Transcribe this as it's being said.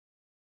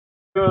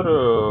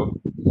Your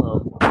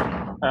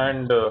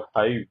and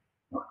Hive,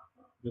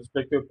 just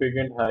like your pig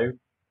and Hive,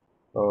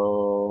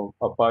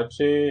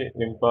 Apache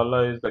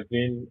Impala is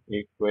again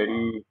a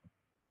query,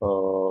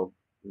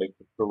 like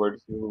it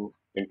provides you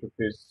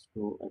interface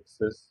to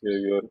access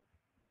your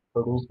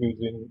Hadoop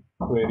using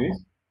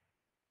queries.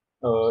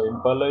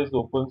 Impala is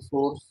open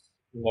source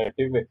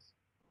native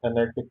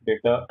analytic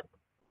data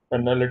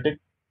analytic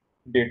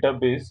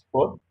database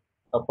for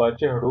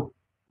Apache Hadoop.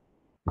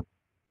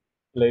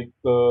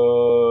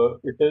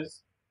 It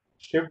is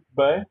shipped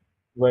by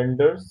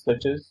vendors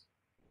such as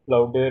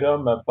Cloudera,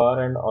 Mapr,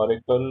 and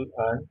Oracle,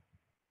 and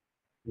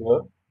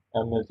your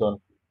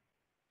Amazon.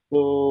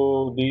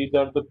 So these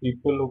are the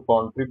people who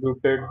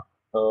contributed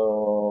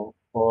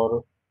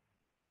for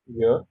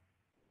your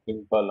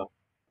Impala.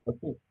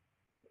 Okay.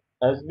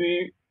 As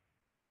we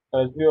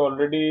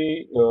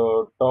already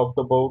talked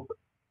about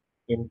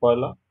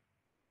Impala,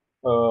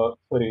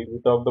 we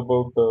talked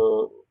about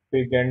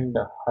Pig and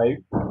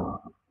Hive.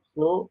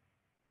 So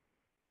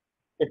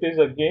it is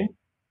again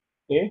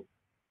a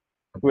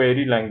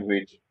query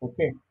language.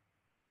 Okay.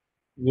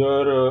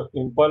 Your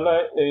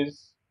Impala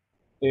is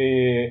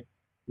a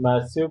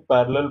massive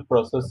parallel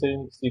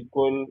processing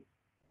SQL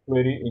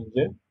query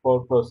engine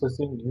for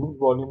processing huge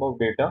volume of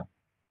data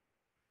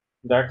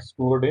that's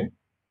stored in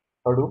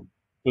Hadoop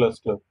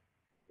cluster.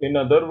 In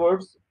other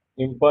words,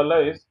 Impala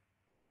is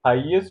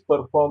highest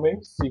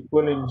performing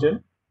SQL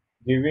engine,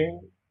 giving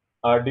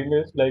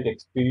RDMAs like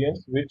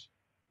experience, which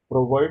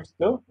provides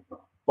the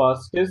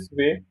fastest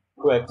way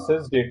to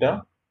access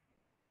data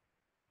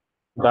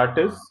that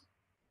is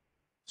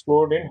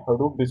stored in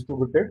Hadoop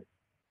distributed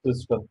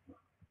system.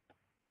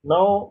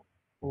 Now,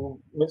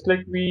 it's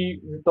like we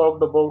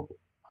talked about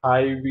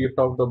Hive, we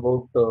talked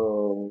about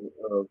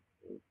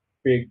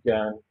Pig,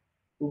 and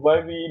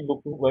why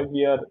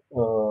we are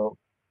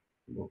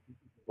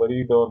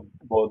worried or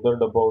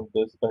bothered about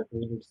this, that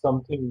we need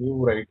something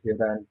new right here,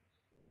 and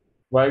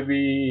why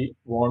we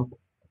want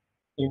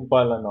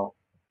Impala now.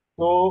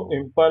 So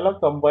Impala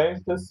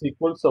combines the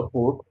SQL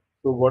support.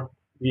 So what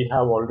we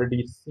have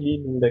already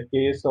seen in the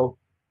case of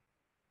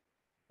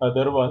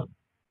other one,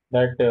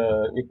 that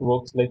it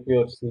works like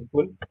your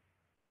SQL,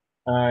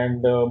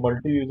 and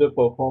multi-user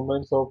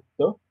performance of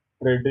the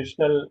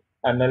traditional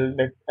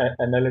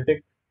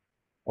analytic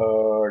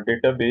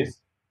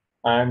database,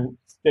 and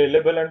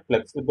scalable and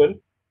flexible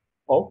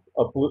of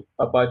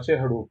Apache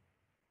Hadoop.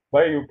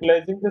 By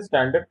utilizing the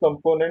standard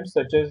components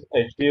such as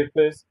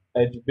HDFS,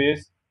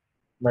 HBASE,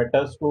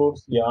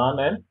 Metastores, Yarn,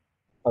 and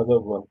other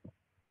ones.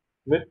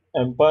 With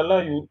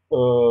Impala,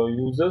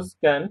 users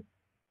can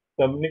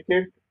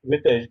communicate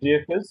with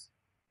HDFS,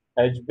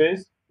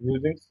 HBASE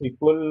using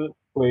SQL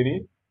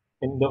query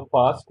in the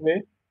fast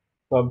way,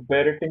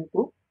 comparing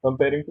to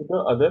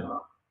the other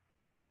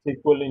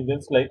SQL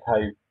engines like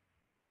Hive.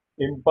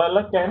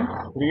 Impala can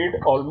read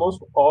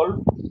almost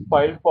all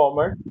file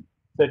formats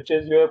such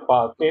as your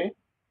Parquet,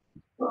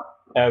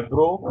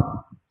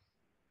 Avro,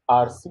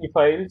 RC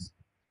files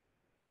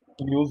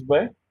used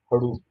by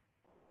Hadoop.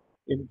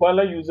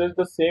 Impala uses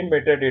the same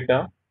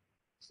metadata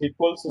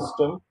SQL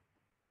system,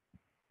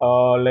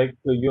 like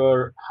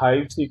your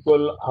Hive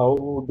SQL,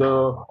 how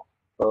the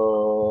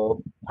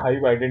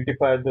Hive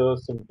identify the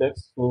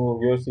syntax. So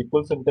your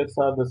SQL syntax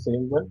are the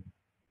same one.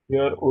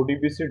 Your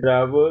ODBC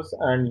drivers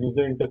and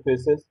user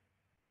interfaces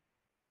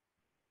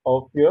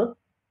of your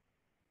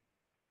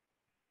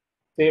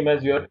same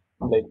as your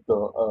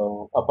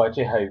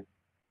Apache Hive,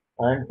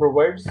 and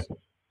provides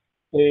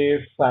a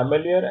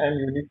familiar and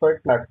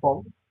unified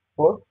platform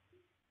for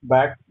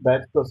batch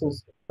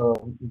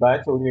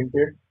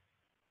oriented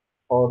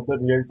or the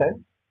real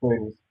time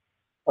queries.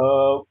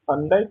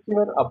 Unlike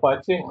your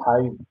Apache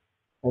Hive,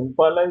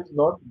 Impala is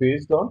not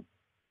based on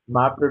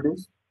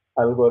MapReduce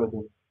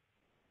algorithm.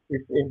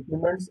 It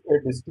implements a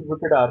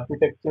distributed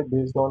architecture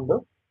based on the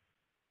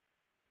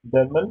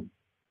Dremel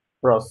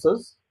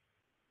process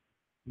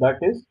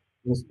that is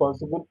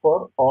responsible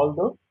for all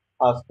the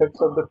aspects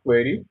of the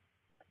query.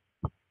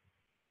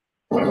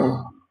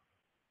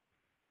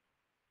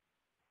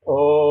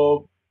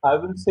 I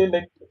will say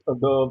like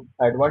the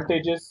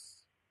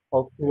advantages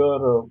of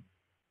your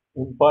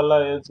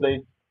Impala is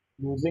like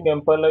using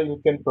Impala,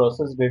 you can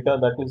process data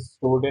that is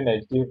stored in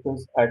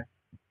HDFS at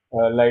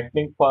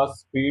lightning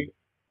fast speed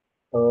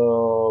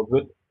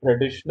with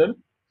traditional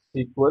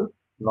SQL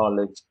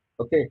knowledge.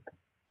 Okay,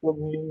 so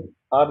we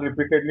are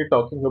repeatedly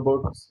talking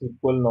about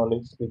SQL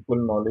knowledge,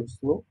 SQL knowledge.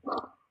 So,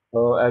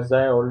 as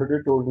I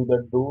already told you,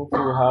 that those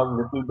who have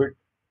little bit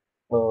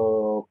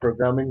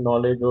programming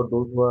knowledge, or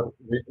those who are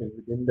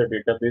within the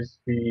database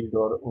field,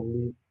 or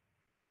only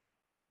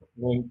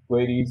doing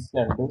queries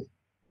and this,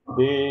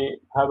 they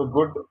have a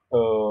good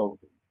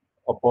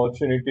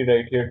opportunity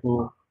right here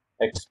to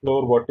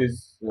explore what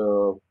is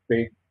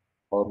Pig,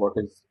 or what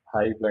is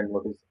Hive, and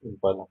what is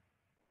Impala.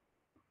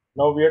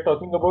 Now we are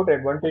talking about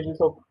advantages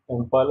of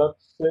Impala.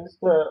 Since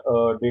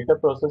the data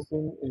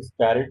processing is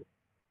carried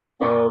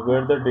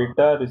where the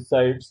data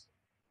resides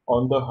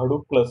on the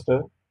Hadoop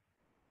cluster,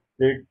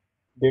 it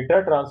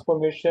Data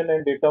transformation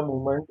and data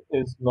movement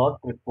is not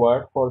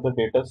required for the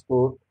data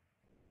stored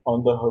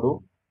on the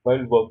Hadoop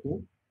while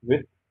working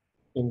with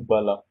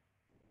Impala.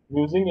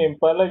 Using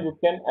Impala, you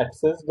can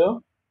access the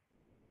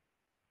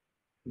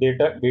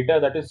data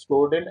that is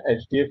stored in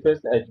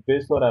HDFS,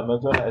 HBASE, or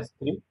Amazon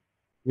S3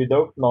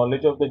 without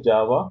knowledge of the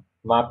Java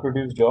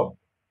MapReduce job.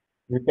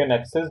 You can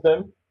access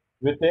them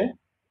with a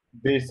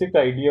basic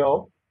idea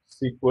of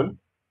SQL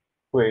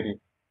query.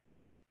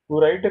 To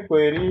write a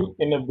query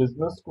in a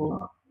business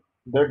tool,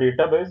 the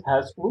database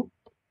has to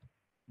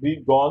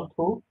be gone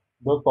through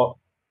the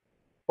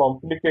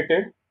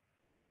complicated,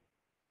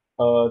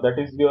 that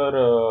is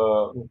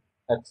your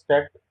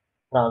extract,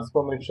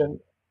 transformation,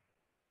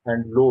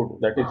 and load,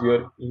 that is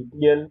your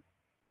ETL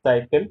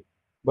cycle.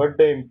 But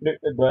the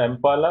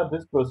Impala,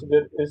 this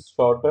procedure is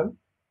shortened.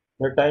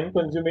 The time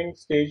consuming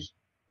stage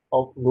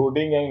of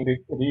loading and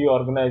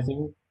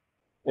reorganizing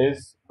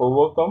is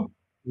overcome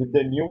with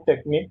the new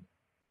technique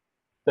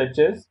such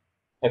as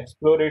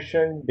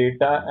exploration,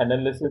 data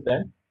analysis,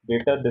 and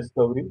data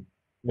discovery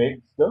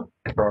makes the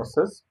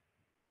process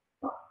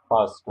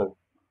faster.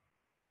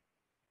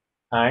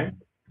 And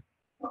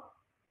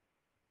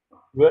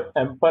your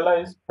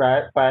Impala is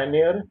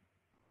pioneer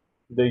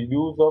the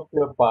use of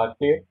your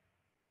Parquet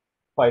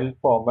file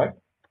format,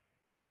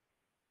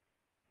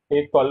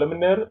 a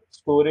columnar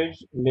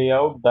storage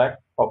layout that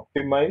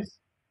optimizes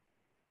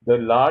the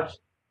large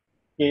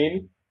scale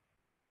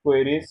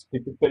queries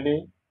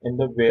typically in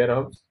the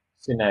warehouse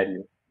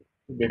scenario.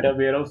 Data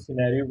warehouse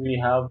scenario, we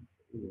have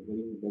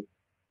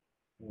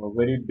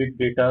very big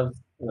data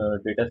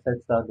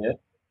sets are there.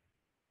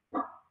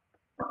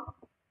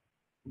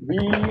 We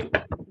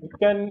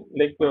can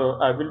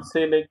I will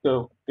say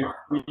if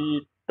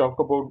we talk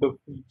about the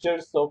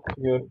features of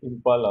your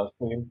Impala.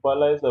 So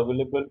Impala is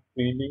available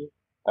freely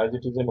as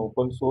it is an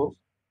open source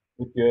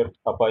with your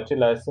Apache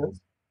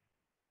license.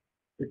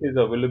 It is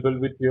available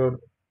with your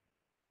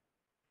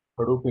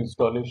Hadoop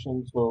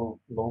installation, so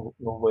no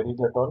worries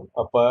at all.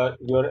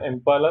 Your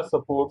Impala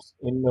supports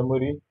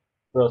in-memory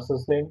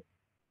processing.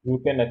 You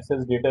can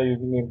access data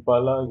using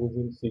Impala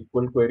using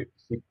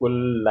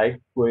SQL-like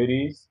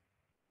queries.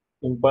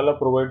 Impala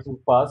provides you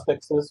fast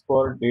access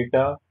for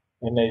data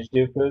and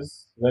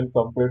HDFS when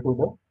compared to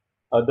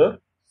the other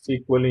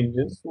SQL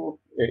engines. So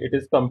it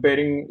is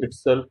comparing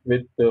itself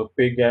with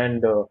Pig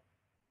and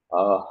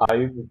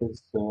Hive. It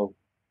is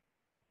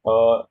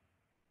uh,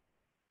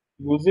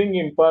 using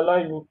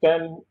Impala, you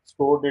can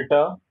store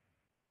data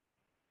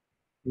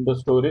in the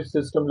storage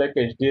system like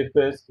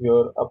HDFS,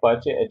 your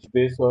Apache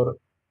HBASE, or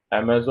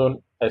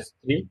Amazon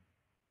S3.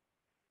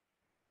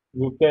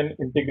 You can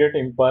integrate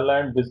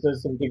Impala and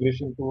business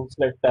integration tools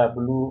like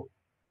Tableau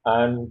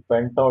and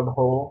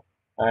Pentadho,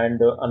 and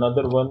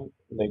another one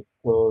like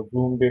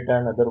Zoom Data,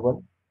 and other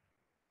one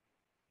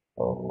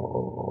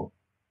uh,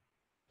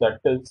 that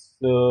is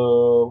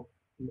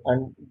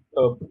and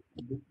uh,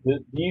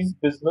 these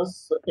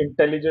business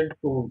intelligent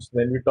tools.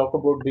 When we talk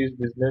about these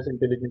business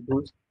intelligent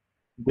tools,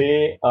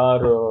 they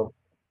are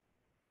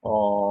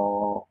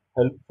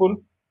helpful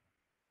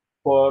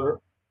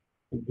for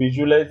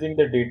visualizing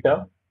the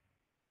data,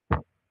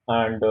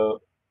 and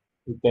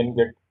you can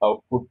get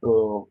output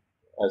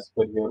as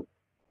per your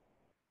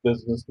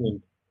business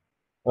need.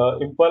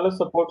 Impala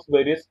supports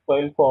various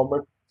file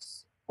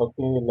formats,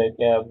 okay, like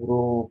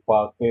Avro,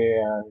 Parquet,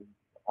 and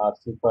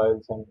RC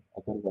files, and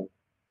other ones.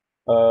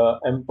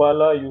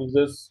 Impala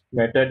uses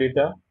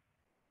metadata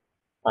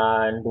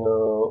and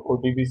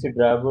ODBC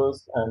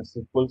drivers and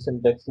SQL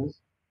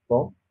syntaxes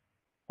from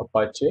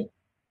Apache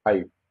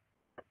Hive.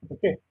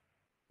 Okay,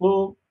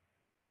 so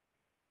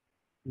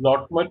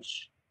not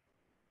much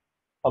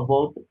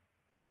about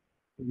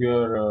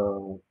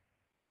your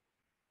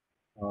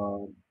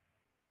uh,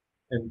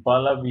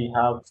 Impala we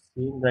have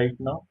seen right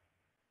now.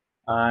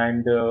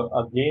 And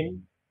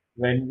again,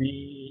 when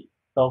we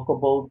talk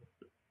about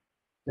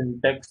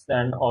syntax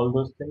and all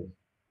those things,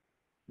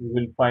 you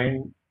will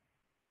find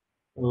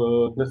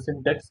the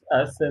syntax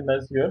as same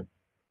as your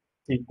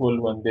SQL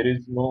one. There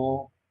is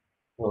no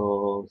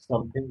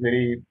something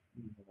very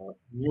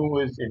new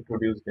is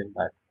introduced in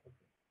that.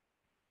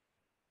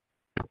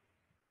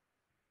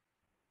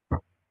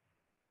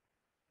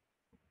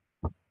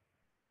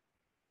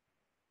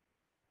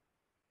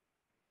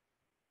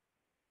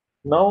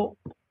 Now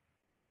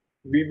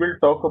we will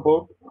talk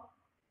about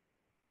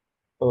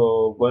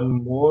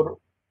one more,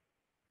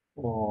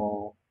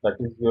 that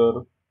is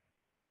your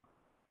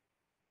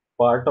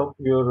part of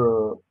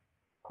your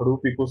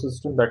Hadoop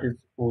ecosystem, that is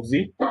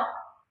OOZIE.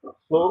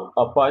 So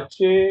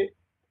Apache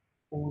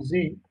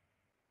OOZIE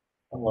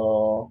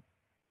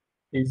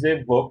is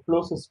a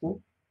workflow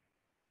system.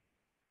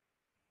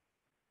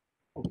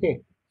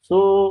 Okay,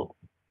 so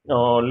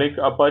like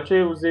Apache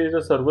uses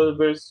a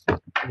server-based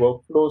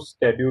workflow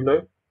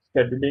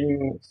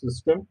scheduling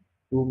system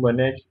to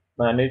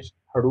manage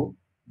Hadoop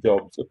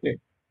jobs. Okay,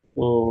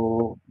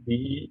 so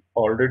we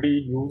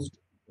already used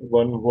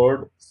one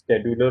word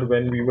scheduler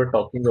when we were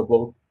talking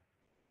about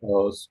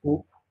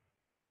Scoop,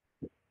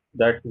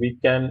 that we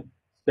can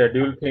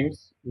schedule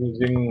things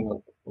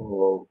using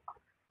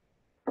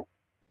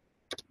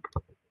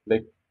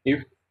Like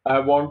if I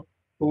want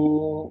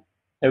to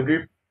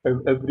every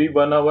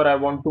 1 hour I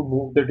want to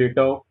move the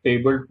data of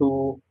table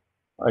to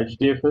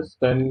HDFS,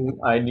 then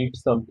I need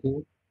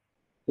something.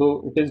 So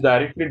it is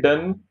directly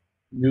done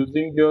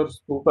using your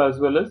scoop, as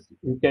well as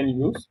you can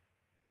use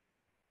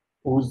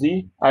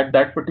OOZIE at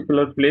that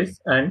particular place,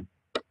 and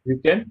you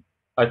can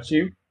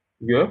achieve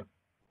your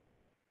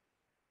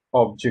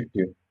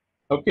objective.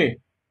 Okay.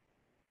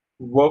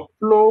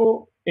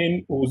 Workflow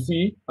in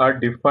OOZIE are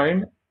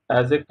defined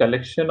as a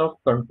collection of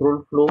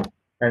control flow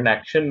and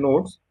action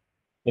nodes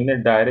in a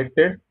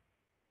directed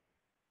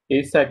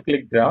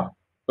acyclic graph.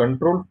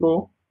 Control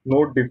flow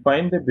node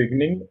define the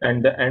beginning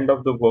and the end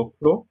of the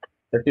workflow,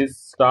 that is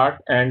start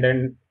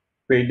and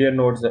failure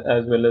nodes,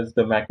 as well as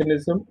the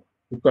mechanism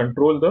to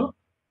control the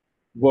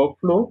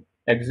workflow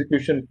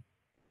execution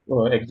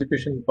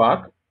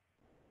path.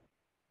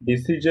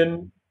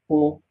 Decision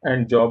hook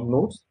and job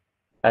nodes.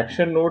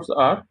 Action nodes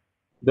are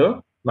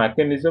the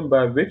mechanism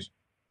by which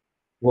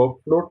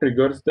workflow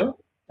triggers the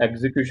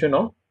execution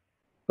of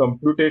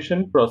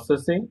computation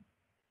processing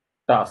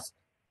tasks.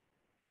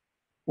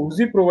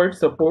 OOZIE provides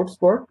supports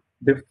for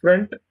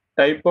different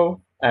type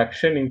of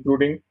action,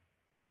 including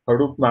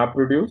Hadoop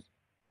MapReduce,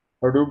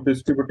 Hadoop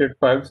Distributed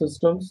File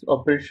Systems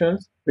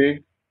operations,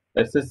 big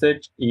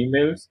SSH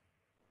emails.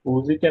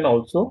 OOZIE can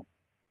also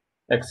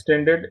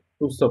extended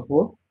to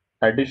support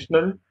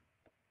additional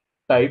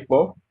type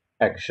of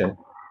action.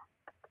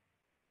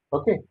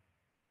 Okay,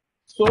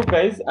 so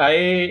guys,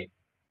 I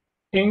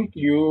think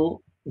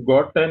you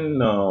got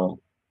an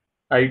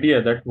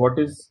idea that what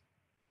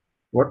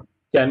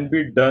can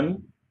be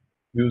done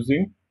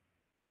using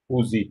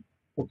OOZIE.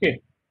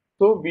 Okay,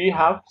 so we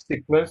have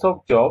sequence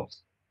of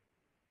jobs.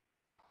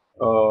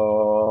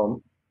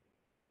 Um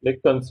like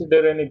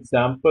consider an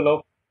example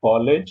of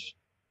college.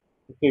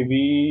 Okay,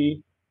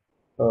 we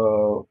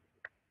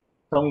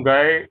some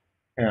guy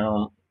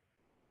um,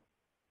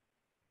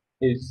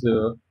 is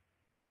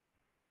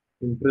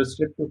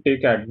interested to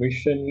take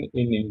admission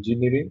in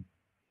engineering.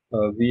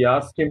 We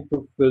asked him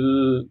to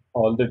fill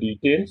all the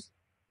details,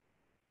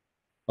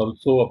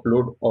 also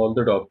upload all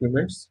the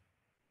documents,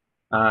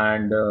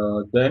 and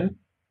then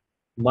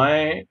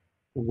my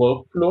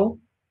workflow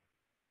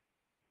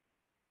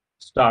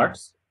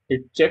starts.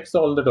 It checks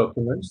all the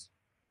documents,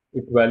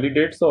 it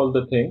validates all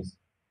the things.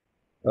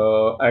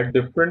 At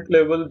different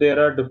level, there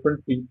are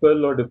different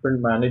people or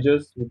different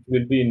managers which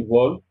will be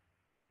involved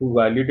to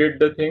validate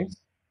the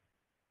things.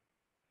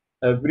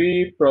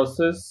 Every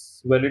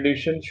process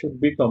validation should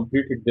be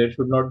completed. There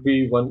should not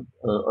be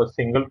a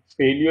single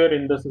failure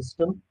in the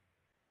system.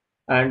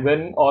 And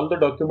when all the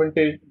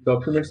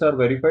documents are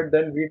verified,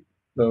 then we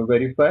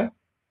verify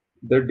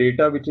the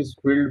data which is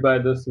filled by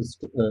the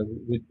system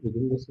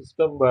within the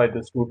system by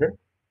the student,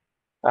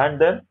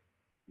 and then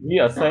we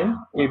assign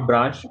a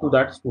branch to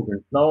that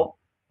student. Now,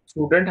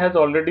 student has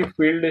already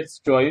filled his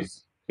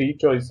choice. Three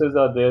choices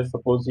are there.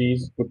 Suppose he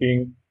is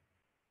putting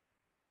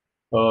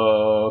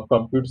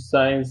computer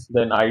science,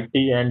 then IT,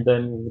 and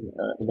then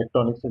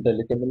electronics and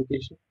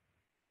telecommunication.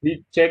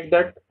 We check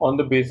that on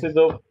the basis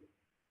of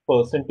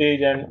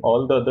percentage and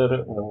all the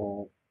other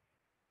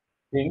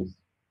things,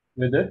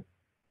 whether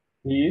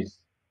he is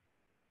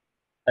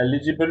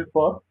eligible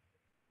for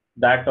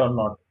that or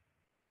not.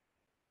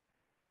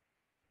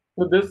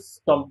 So this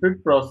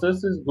complete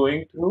process is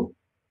going through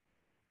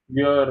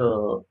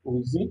your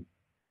OOZIE,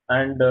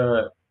 and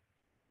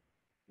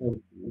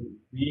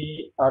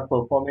we are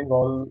performing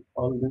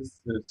all these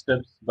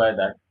steps by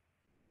that.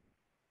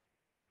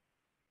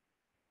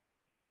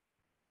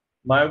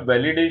 My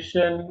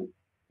validation,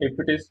 if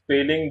it is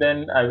failing,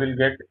 then I will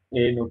get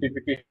a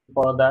notification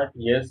for that.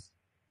 Yes,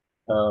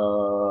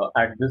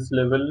 at this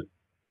level,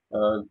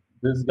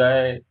 this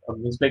guy,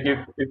 it's like if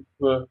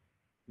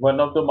one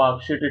of the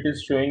mark sheet it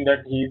is showing that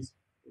he is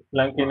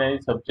flunk in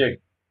a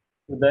subject,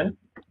 so then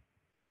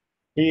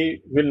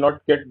he will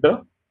not get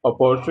the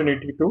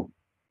opportunity to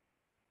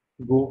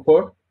go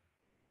for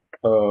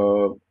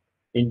uh,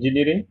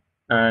 engineering.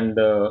 And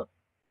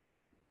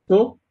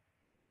so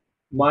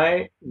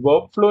my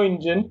workflow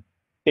engine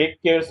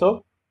take cares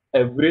of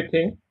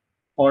everything.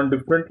 On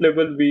different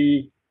level,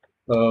 we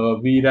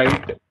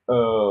write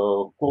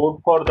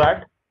code for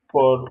that,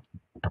 for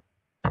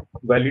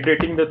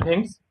validating the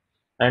things,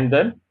 and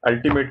then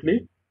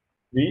ultimately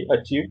we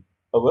achieve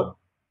our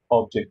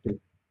objective.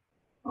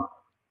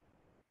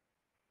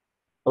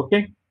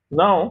 Okay,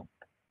 now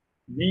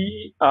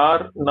we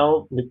are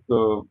now like,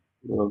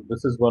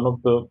 this is one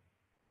of the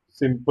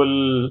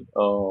simple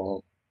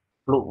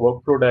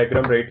workflow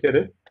diagram right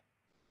here.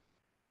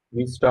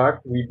 We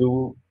start, we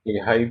do a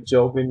hive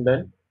job in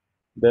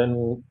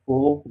then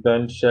fork,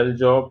 then shell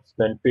jobs,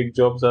 then pig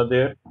jobs are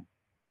there.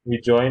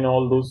 We join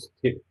all those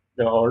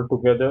all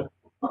together.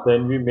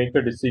 Then we make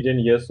a decision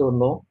yes or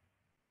no,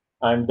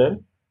 and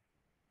then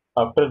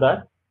after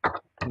that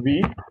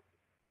we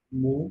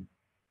move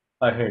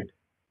ahead.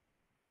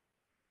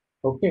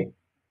 Okay,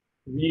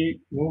 we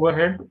move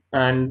ahead,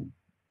 and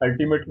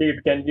ultimately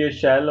it can be a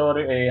shell or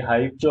a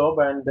hive job,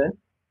 and then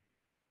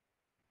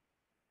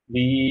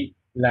we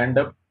land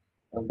up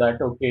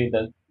that okay,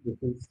 that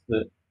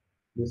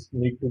this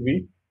need to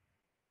be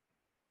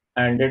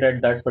ended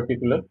at that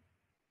particular.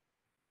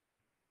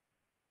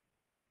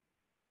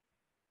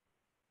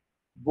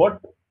 What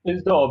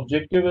is the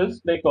objective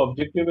is like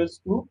objective is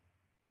to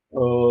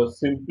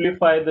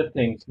simplify the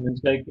things.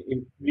 Means like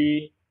if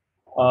we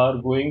are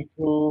going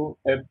through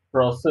a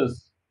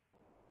process,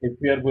 if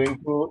we are going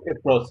through a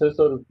process,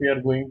 or if we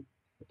are going,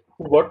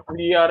 what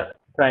we are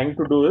trying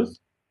to do is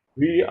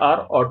we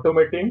are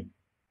automating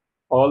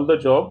all the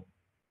job,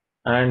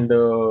 and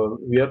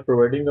we are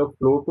providing a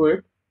flow to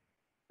it,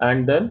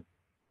 and then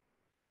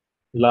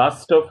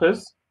last stuff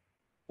is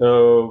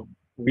uh,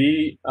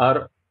 we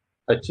are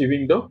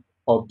achieving the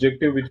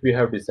objective which we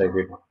have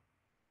decided.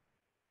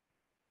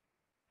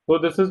 So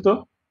this is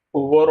the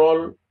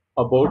overall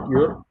about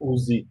your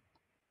OOZIE.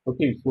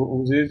 Okay, so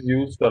OOZIE is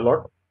used a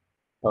lot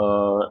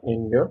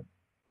in your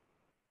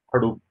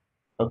Hadoop.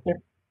 Okay,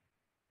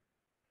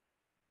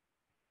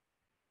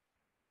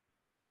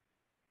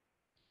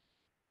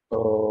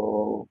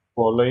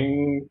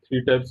 following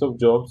three types of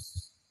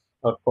jobs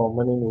are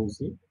common in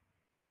OOZIE.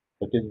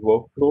 That is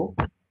workflow,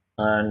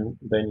 and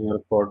then your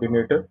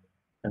coordinator,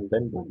 and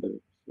then bundle.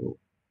 So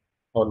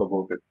all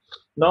about it.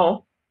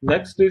 Now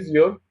next is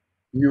your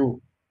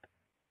HUE.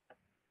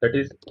 That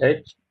is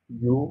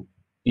HUE.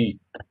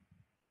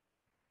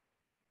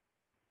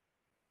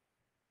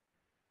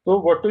 So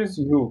what is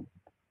HUE?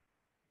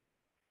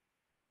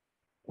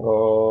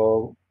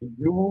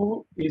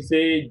 HUE is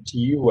a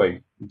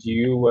GUI.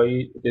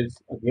 GUI is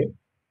again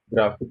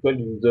graphical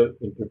user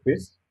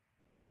interface.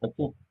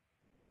 Okay.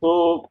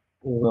 So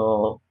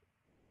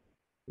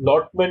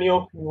lot many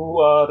of you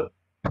are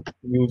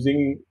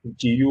using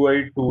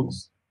GUI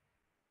tools,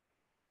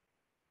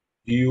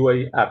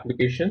 GUI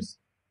applications.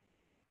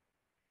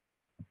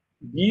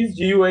 These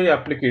GUI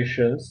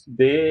applications,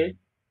 they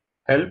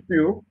help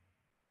you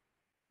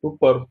to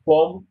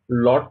perform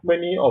lot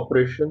many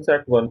operations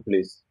at one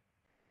place.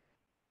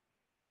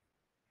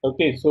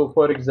 Okay, so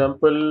for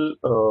example,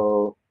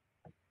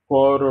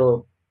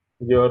 for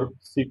your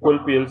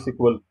SQL, PL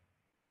SQL,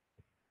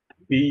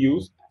 we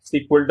use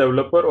SQL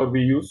Developer or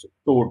we use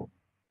Toad.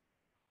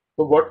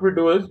 So what we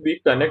do is we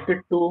connect it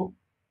to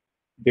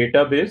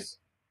database.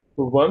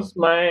 So once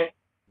my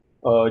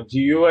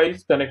GUI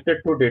is connected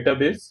to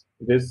database,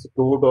 this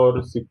Toad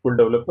or SQL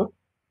Developer,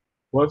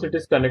 once it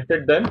is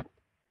connected, then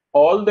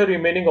all the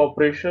remaining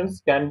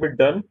operations can be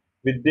done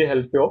with the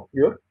help of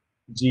your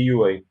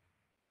GUI.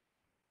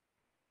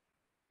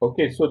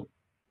 Okay, so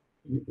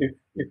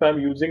if I'm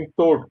using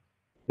Toad,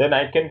 then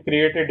I can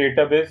create a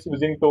database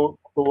using Toad.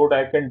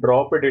 I can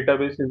drop a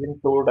database using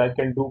Toad. I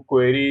can do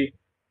query.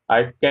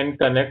 I can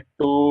connect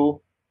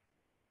to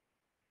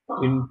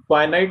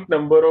infinite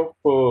number of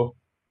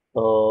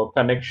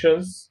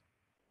connections,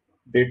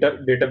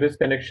 database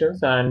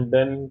connections, and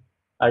then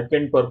I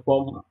can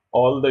perform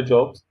all the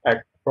jobs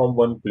at from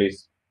one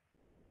place.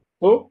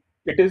 So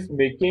it is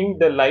making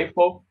the life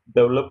of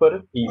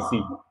developer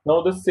easy.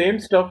 Now the same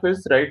stuff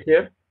is right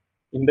here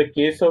in the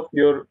case of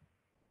your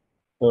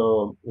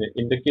uh,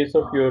 in the case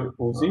of your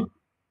OOZIE.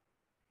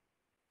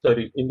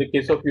 Sorry, in the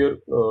case of your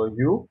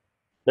you,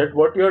 that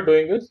what you are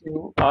doing is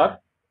you are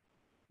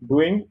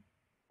doing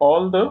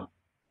all the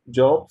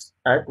jobs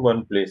at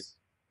one place.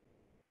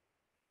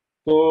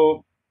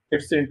 So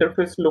its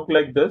interface look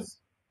like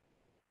this.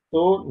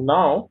 So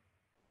now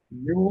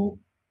you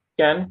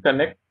can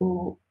connect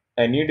to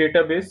any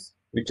database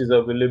which is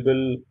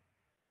available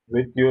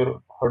with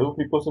your Hadoop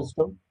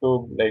ecosystem.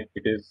 So like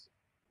it is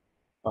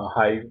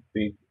HIVE,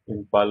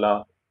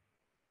 IMPALA,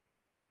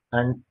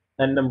 and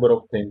a number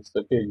of things.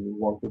 Okay, you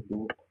want to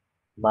do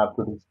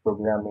MapReduce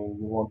programming,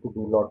 you want to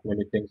do lot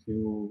many things.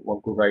 You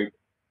want to write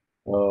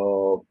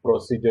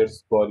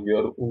procedures for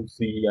your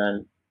OOZIE,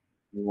 and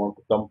you want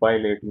to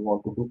compile it. You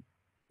want to do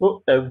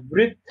so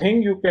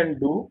everything you can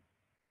do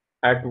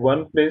at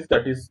one place,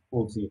 that is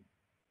OOZIE.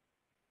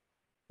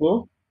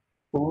 So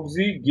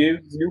OOZIE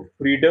gives you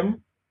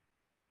freedom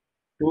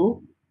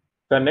to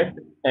connect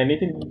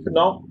anything. So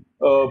now,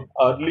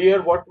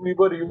 earlier what we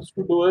were used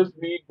to do is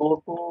we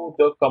go to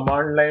the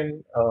command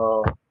line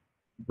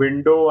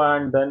window,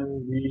 and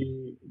then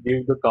we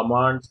give the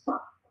commands.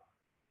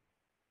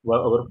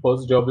 Well, our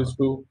first job is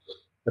to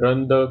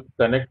run the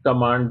connect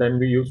command. Then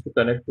we used to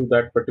connect to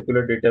that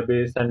particular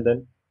database, and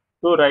then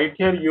so right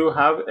here you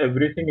have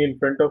everything in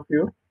front of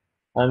you,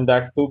 and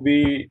that to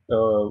be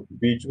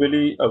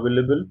visually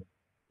available.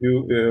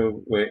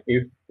 You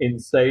if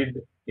inside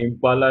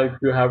Impala, if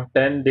you have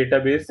 10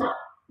 database,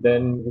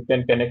 then you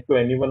can connect to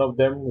any one of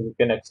them. You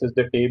can access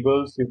the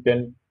tables. You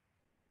can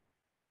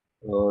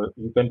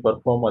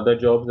perform other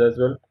jobs as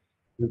well.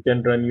 You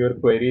can run your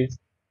queries,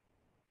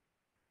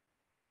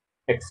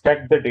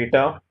 extract the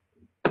data,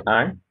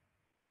 and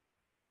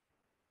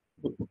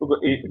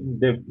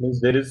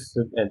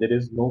there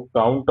is no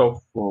count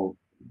of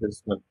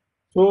this one.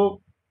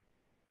 So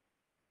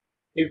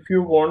if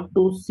you want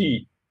to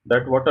see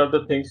that what are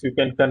the things you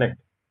can connect,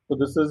 so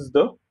this is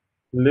the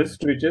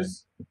list, which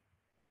is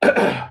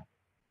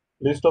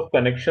list of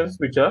connections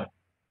which are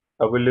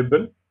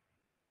available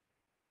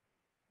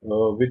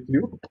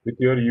with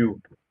your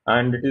U,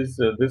 and it is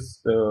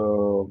this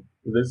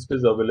list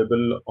is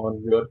available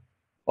on your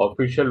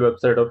official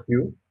website of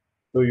you,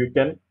 so you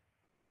can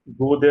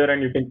go there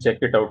and you can check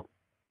it out.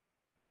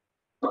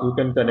 You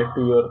can connect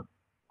to your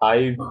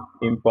Hive,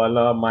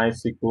 Impala,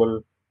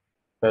 MySQL,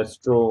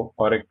 Pestro,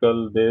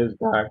 Oracle, this,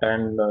 that,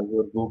 and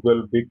your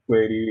Google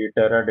BigQuery,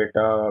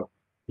 Teradata,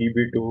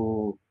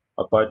 DB2,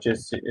 Apache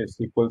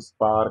SQL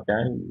Spark,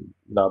 and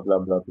blah blah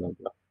blah blah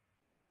blah.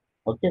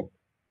 Okay,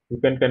 you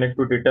can connect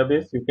to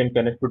database. You can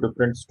connect to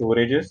different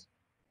storages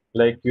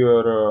like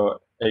your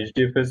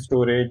HDFS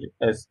storage,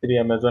 S3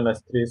 Amazon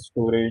S3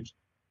 storage,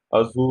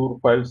 Azure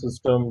file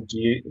system,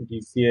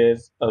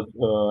 GCS,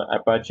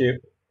 Apache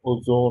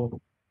Ozone,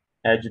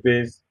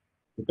 HBASE.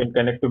 You can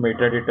connect to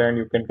metadata and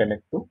you can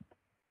connect to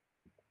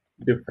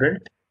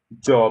different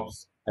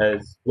jobs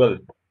as well.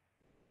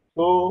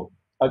 So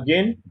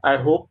again, I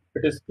hope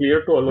it is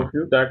clear to all of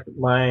you that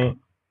my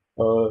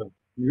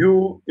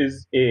view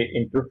is a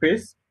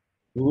interface,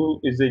 view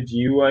is a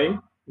GUI,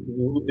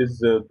 view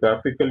is a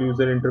graphical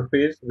user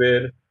interface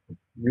where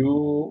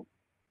you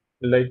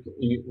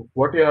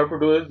what you have to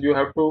do is you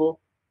have to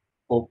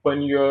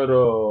open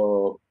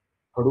your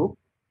Hadoop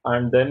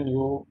and then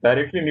you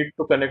directly need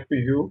to connect to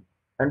you,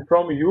 and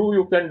from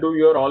you can do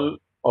your all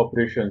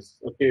operations.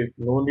 Okay,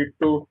 no need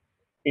to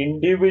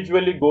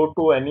individually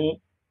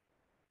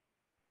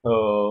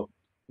uh,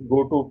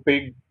 go to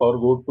pig or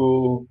go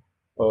to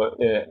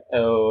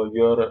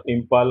your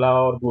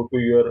Impala or go to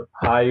your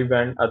Hive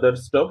and other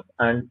stuff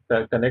and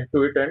connect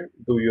to it and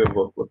do your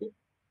work. Okay,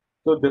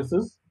 so this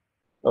is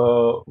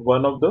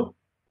one of the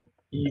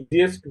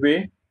easiest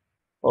way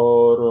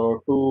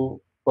or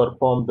to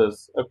perform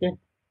this. Okay,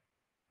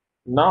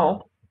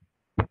 now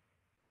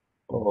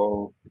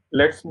uh,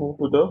 let's move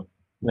to the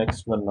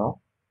next one now.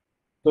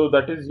 So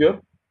that is your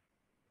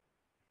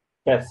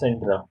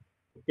Cassandra.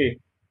 Okay,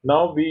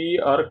 now we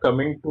are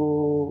coming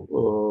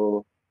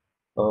to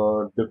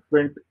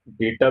different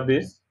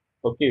database.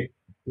 Okay,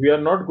 we are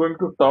not going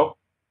to talk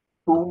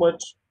too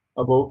much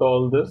about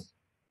all this.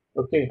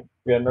 Okay,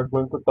 we are not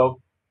going to talk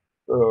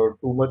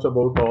too much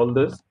about all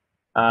this,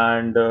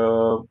 and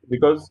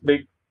because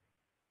like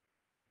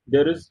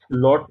there is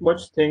lot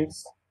much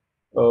things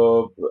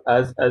uh,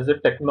 as a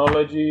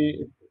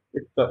technology,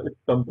 it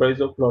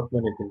comprises of lot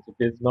many things.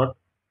 It is not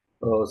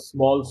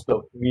small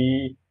stuff.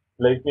 We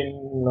like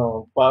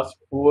in past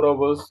 4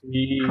 hours,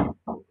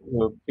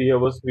 3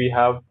 hours, we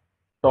have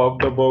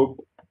talked about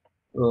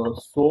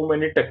so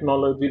many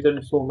technologies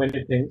and so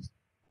many things.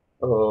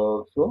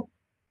 So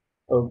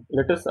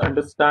let us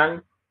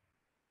understand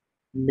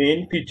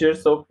main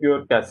features of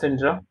your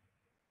Cassandra.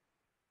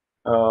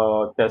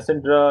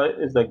 Cassandra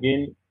is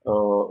again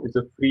is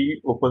a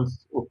free open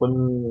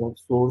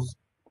source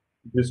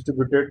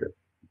distributed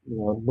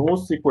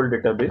NoSQL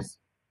database.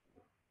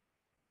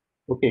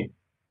 Okay.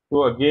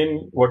 So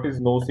again, what is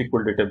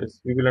NoSQL database?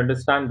 We will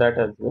understand that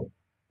as well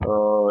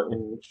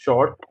in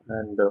short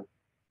and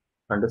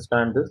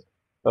understand this.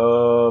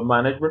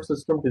 Management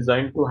system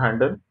designed to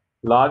handle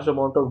large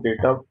amount of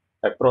data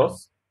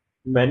across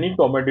many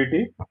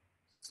commodity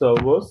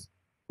servers,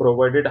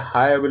 provided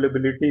high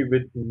availability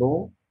with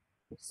no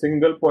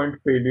single point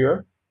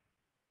failure.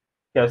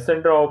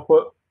 Cassandra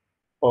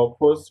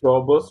offers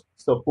robust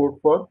support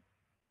for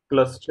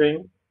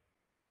clustering,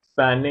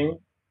 spanning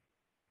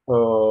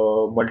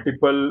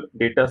multiple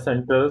data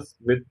centers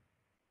with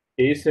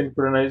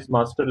asynchronous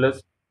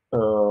masterless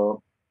uh,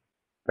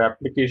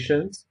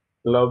 applications,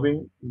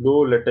 allowing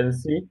low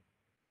latency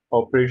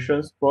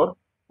operations for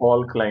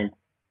all clients.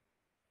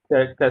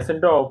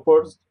 Cassandra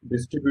offers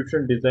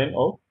distribution design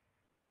of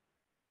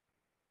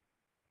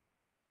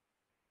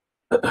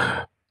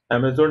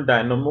Amazon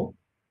Dynamo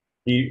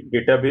the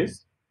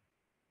database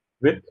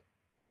with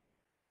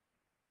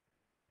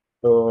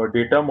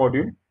data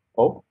module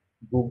of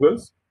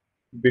Google's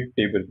Big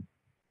Table.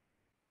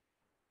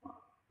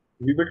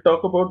 We will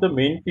talk about the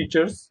main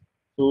features.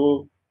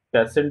 So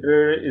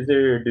Cassandra is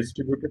a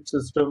distributed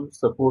system,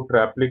 support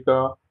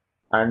replica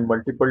and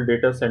multiple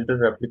data center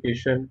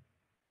replication.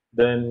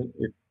 Then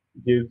it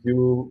gives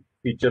you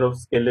feature of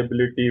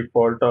scalability,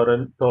 fault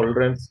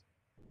tolerance,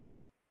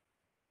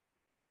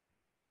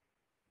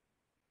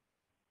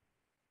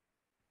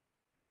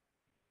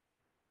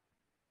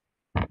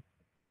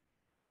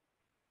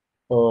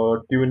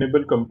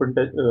 tunable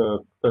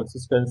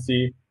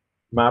consistency,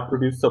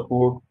 MapReduce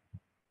support,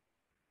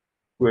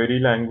 query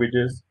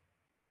languages,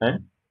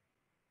 and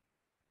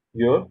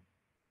your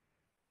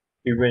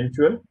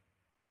eventual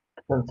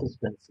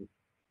consistency.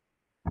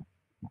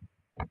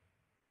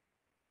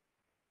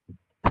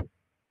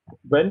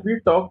 When we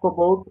talk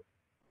about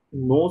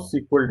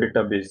NoSQL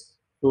database,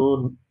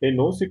 so a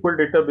NoSQL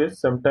database,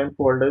 sometimes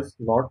called as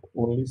not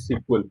only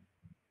SQL,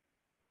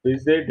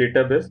 is a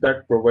database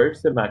that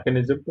provides a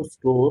mechanism to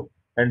store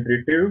and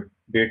retrieve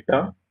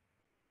data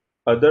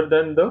other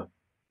than the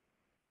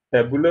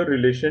tabular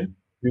relation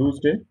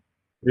used in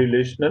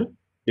relational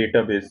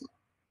database.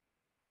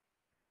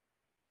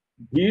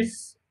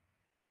 These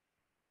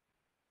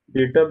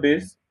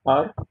databases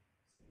are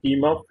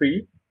schema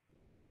free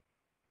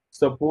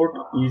support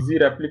easy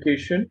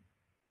replication,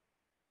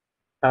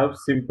 have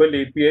simple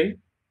API,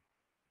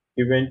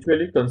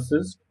 eventually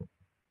consist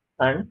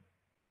and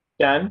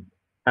can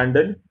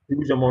handle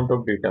huge amount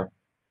of data.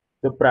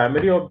 The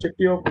primary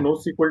objective of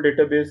NoSQL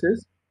database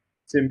is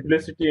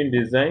simplicity in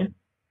design,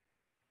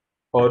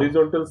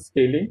 horizontal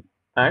scaling,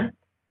 and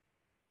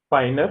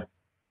finer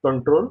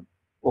control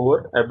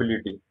over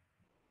ability.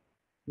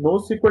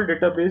 NoSQL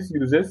database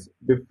uses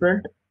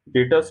different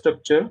data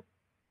structure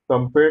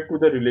compared to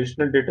the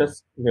relational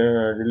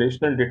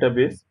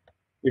database.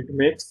 It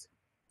makes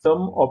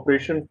some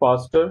operation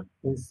faster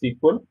in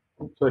SQL.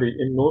 Sorry,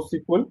 in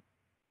NoSQL,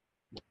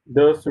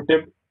 the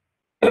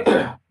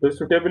the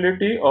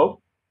suitability of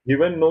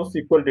given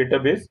NoSQL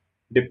database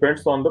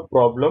depends on the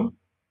problem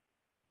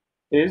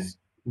is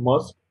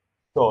must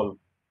solve.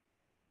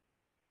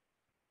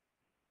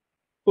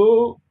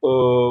 So,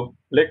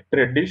 like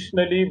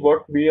traditionally,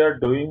 what we are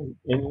doing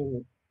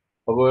in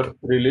our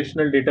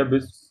relational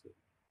database,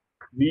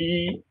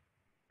 we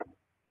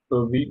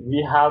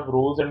we have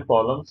rows and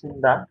columns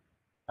in that,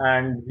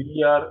 and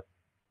we are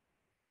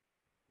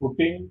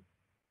putting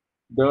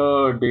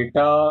the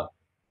data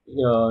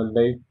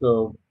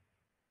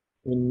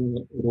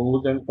in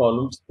rows and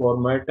columns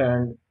format,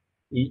 and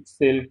each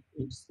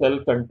cell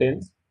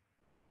contains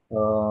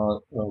a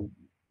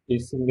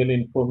single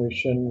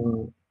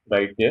information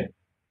right there.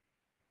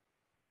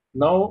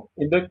 Now,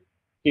 in the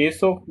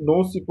case of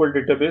NoSQL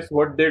database,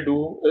 what they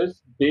do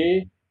is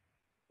they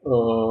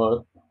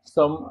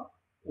some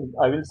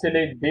I will say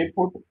like they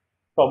put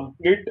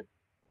complete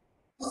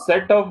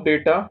set of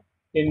data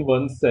in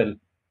one cell.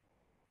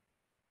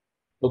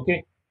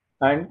 Okay,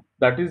 and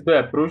that is the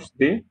approach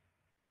they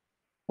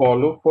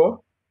follow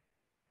for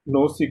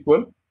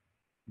NoSQL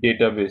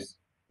database.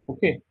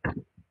 Okay,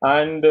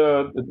 and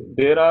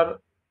there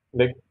are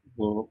like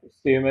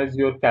same as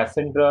your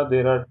Cassandra,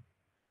 there are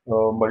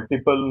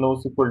multiple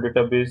NoSQL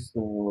database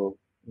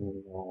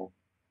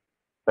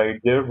right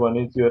there. One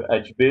is your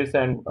HBASE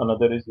and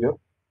another is your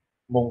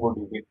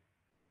MongoDB.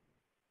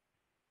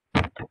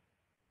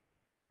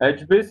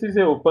 HBASE is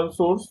an open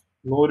source,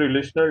 no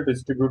relational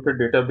distributed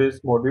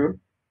database module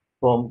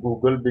from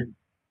Google Big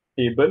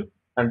Table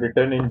and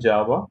written in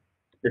Java.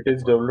 It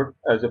is developed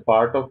as a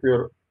part of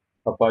your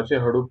Apache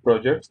Hadoop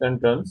projects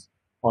and runs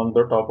on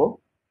the top of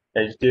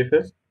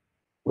HDFS,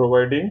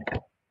 providing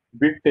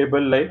big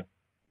table-like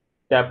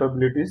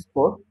capabilities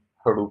for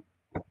Hadoop.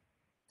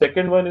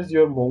 Second one is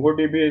your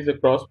MongoDB is a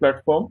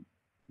cross-platform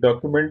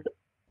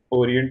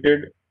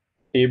document-oriented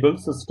table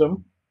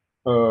system,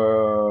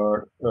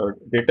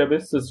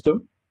 database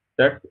system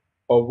that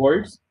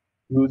avoids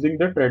using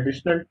the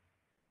traditional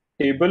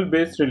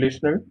table-based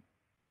relational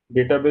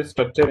database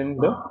structure in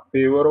the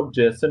favor of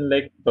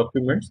JSON-like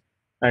documents,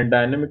 and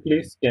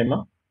dynamically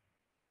schema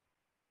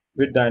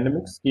with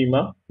dynamic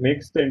schema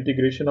makes the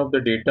integration of the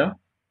data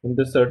in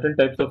the certain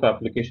types of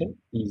application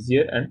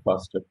easier and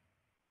faster.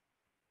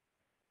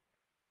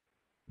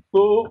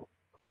 So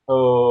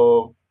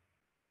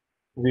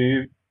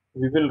we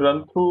we will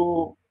run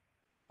through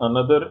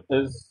another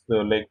is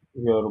like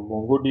your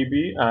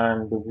MongoDB,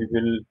 and we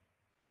will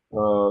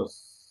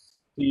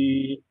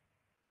see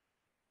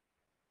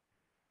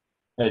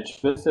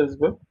HBASE as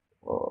well.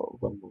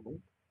 One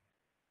moment.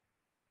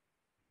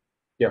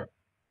 Yeah.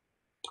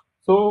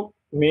 So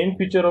main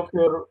feature of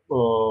your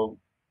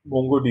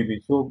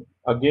MongoDB. So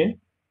again,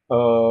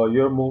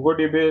 your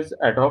MongoDB is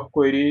ad hoc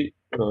query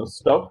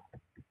stuff.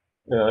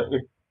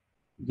 It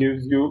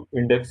gives you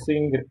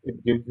indexing,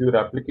 it gives you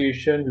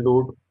replication,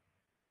 load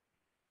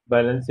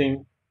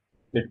balancing,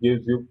 it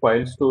gives you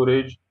file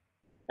storage,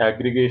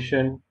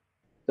 aggregation,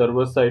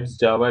 server-side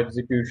Java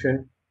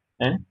execution,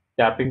 and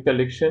tapping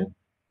collection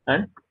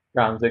and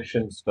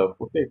transaction stuff.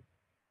 Okay,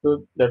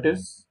 so that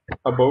is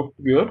about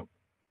your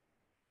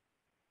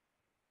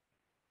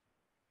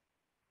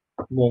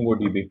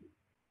MongoDB.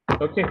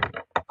 Okay,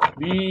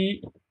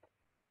 we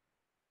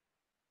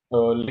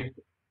uh, like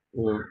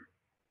uh,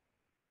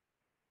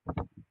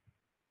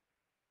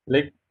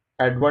 like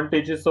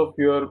advantages of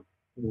your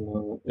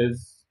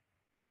is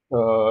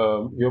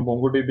your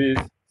MongoDB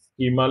is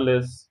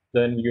schemaless.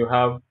 Then you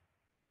have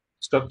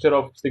structure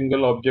of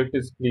single object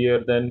is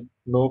clear. Then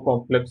no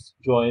complex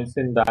joins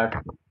in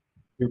that.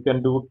 You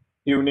can do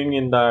tuning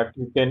in that.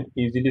 You can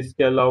easily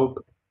scale out.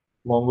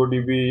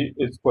 MongoDB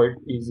is quite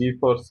easy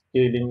for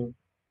scaling.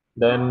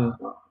 Then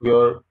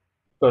your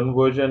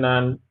conversion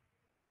and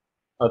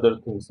other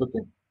things.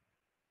 Okay.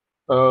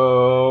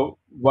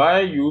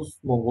 Why use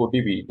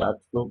MongoDB?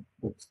 That's good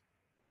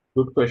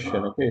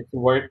question. Okay, so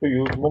why to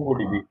use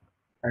MongoDB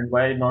and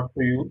why not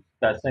to use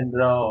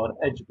Cassandra or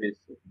HBase?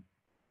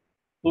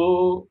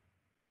 So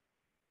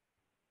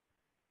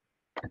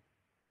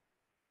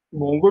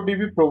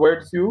MongoDB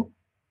provides you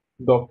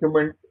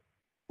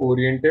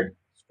document-oriented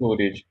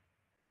storage.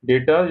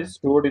 Data is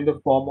stored in the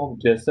form of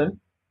JSON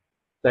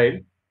style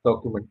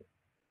document.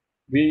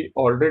 We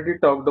already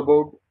talked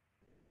about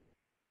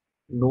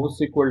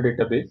NoSQL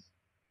database,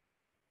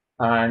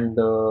 and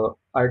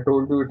I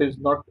told you it is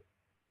not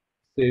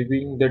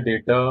saving the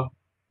data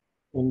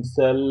in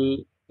cell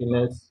in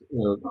a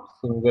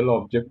single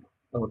object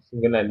or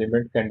single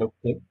element kind of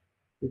thing.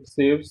 It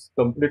saves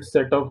complete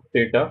set of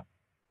data.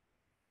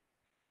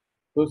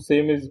 So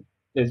same is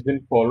has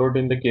been followed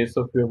in the case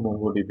of your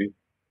MongoDB.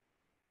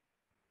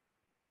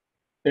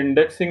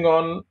 Indexing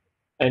on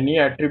any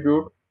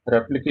attribute,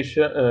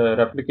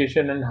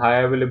 replication and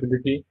high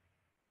availability.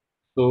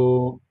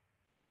 So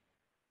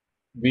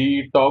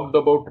we talked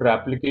about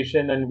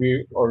replication and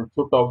we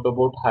also talked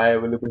about high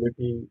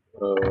availability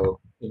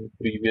in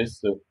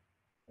previous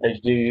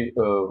HD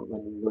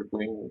when we were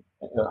doing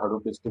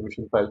Hadoop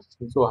distribution file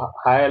system. So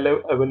high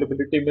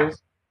availability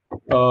means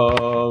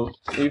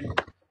if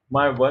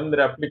my one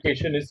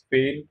replication is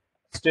failed,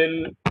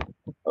 still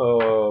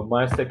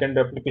my second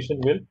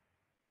replication will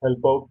help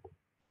out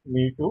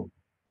me to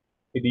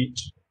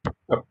reach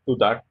up to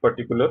that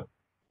particular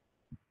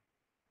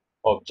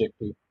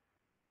objective.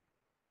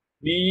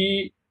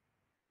 We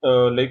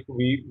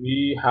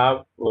we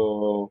have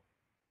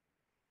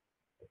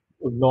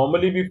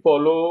normally we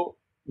follow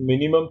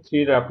minimum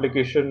three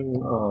replication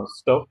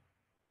stuff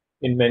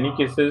in many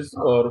cases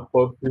or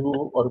for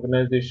few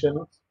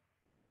organizations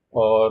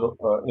or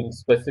in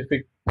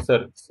specific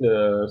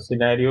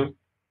scenarios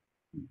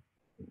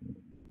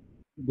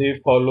they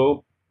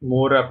follow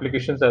more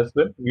applications as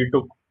well. We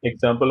took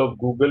example of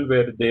Google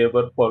where they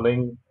were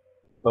following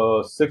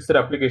six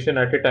replication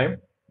at a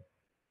time,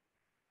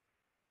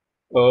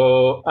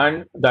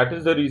 and that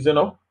is the reason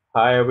of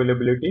high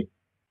availability.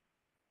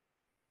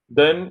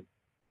 Then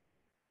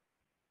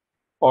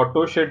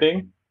auto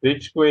shading,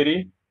 rich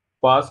query,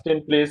 fast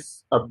in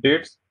place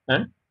updates,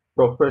 and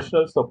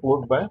professional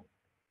support by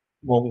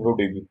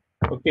MongoDB.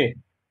 Okay,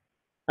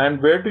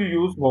 and where to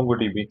use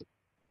MongoDB?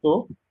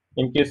 So,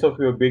 in case of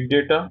your big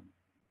data,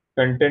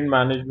 content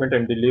management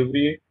and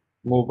delivery,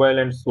 mobile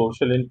and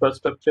social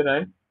infrastructure,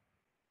 and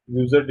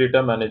user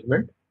data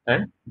management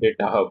and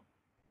data hub.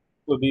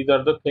 So, these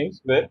are the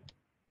things where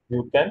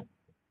you can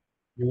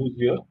use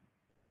your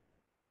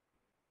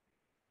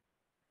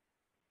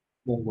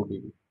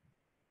MongoDB.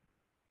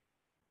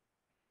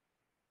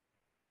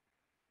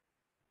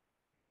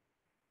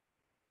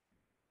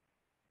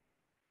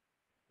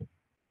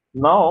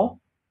 Now,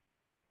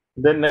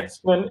 the next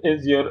one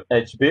is your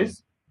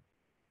HBASE.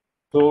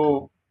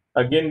 So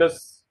again,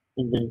 this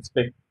will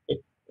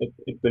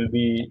it will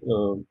be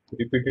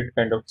repeated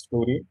kind of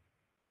story.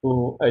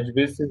 So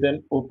HBase is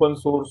an open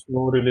source,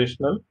 no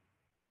relational,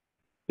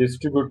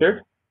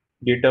 distributed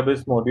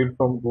database module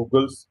from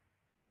Google's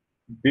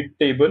Big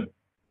Table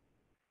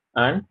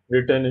and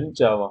written in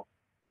Java.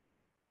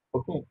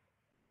 Okay.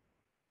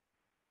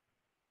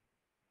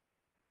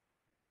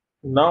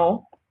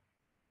 Now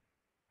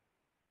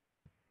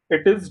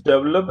it is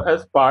developed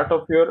as part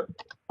of your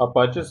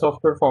Apache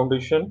Software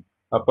Foundation,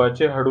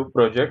 Apache Hadoop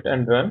project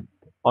and run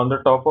on the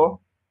top of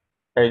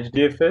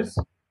HDFS,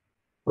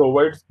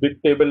 provides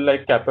big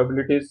table-like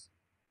capabilities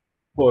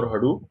for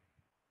Hadoop.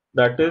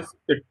 That is,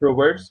 it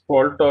provides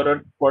fault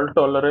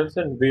tolerance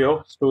and way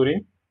of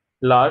storing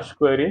large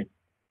query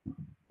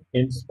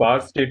in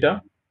sparse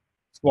data.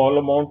 Small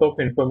amount of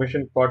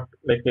information caught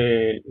like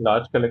a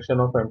large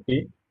collection of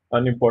empty,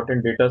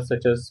 unimportant data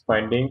such as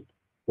finding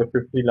the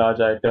 50 large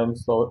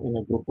items or in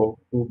a group of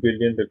 2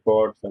 billion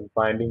records and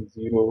finding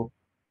zero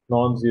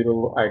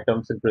non-zero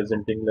items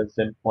representing less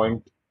than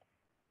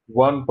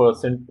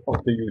 0.1%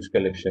 of the huge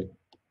collection.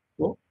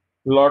 So,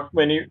 lot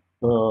many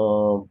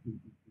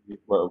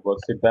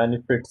what's the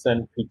benefits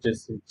and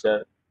features which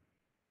are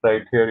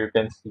right here you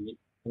can see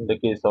in the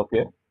case of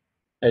your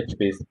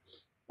HBase.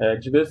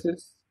 HBase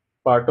is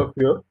part of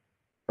your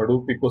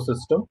Hadoop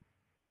ecosystem.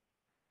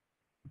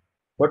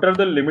 What are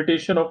the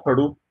limitation of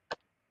Hadoop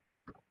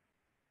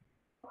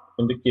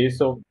in the case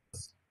of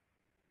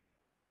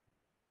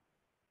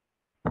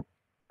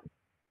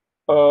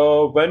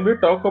when we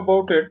talk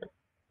about it,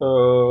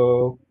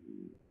 uh,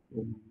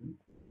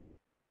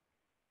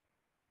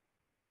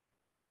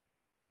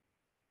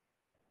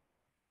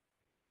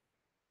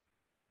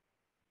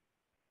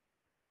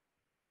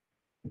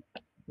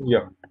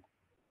 yeah.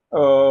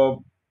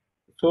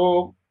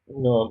 So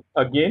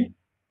again,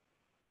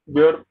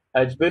 your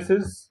HBase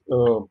is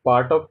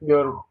part of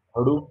your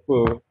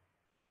Hadoop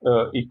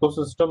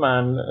ecosystem,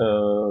 and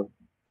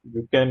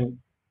you can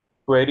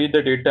query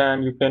the data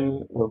and you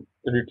can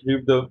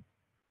retrieve the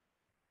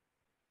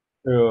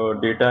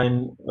data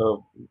in a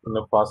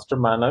faster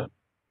manner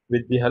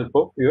with the help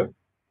of your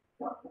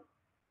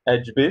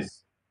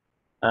HBase.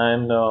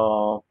 And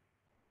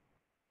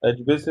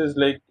HBase is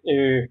like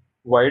a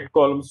wide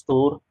column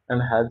store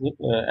and has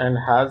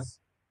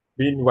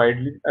been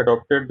widely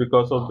adopted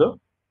because of the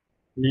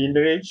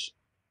lineage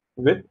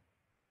with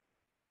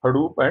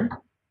Hadoop and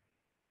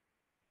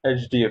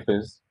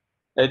HDFS.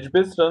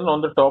 HBase run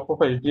on the top of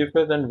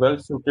HDFS and well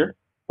suited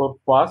for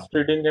fast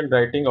reading and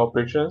writing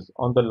operations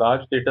on the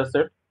large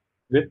dataset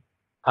with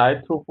high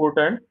throughput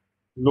and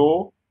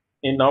low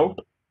in-out,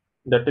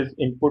 that is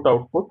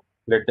input-output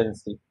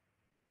latency.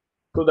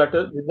 So that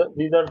is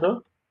these are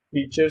the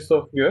features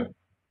of your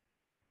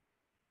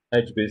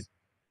HBase.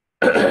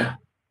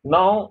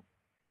 Now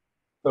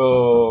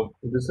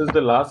this is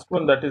the last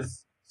one, that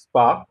is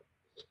Spark.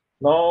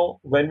 Now,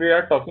 when we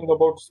are talking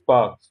about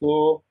Spark,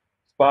 so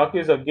Spark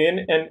is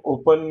again an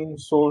open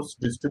source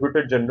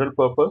distributed general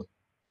purpose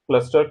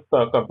cluster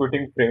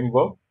computing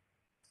framework.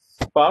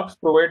 Sparks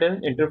provide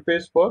an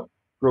interface for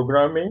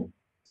programming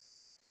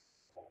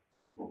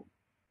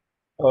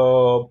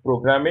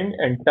programming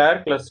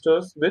entire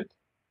clusters with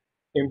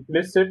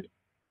implicit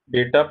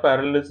data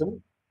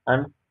parallelism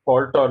and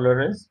fault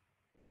tolerance.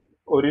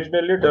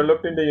 Originally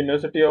developed in the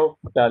University of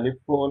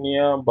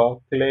California,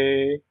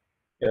 Berkeley,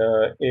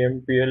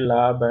 AMPL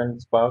lab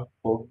and Spark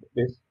code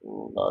is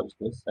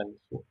largeness and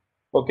so.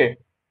 Okay,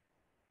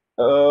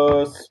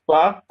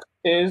 Spark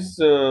is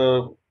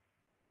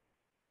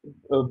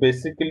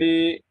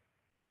basically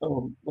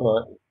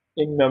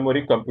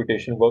in-memory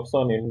computation. Works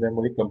on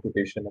in-memory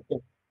computation. Okay,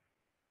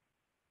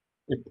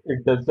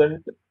 it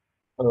doesn't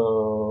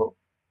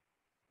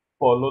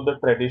follow the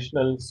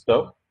traditional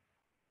stuff.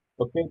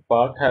 Okay,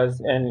 Spark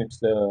has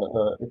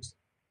its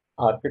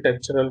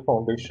architectural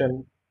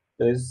foundation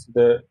is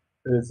the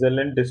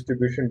resilient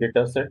distribution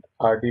dataset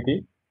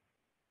 (RDD),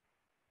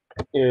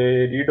 a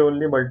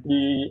read-only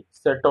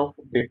multi-set of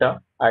data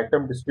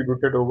item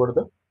distributed over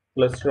the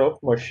cluster of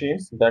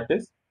machines that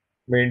is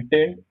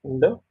maintained in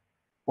the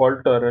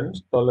fault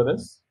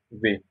tolerance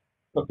way.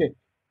 Okay,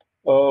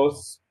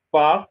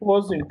 Spark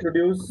was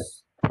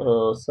introduced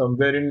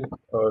somewhere in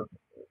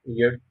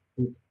year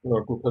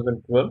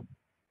 2012,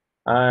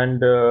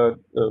 and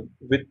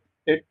with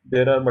it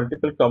there are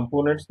multiple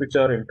components which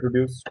are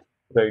introduced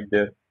right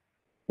there.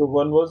 So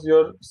one was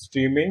your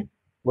streaming,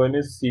 one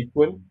is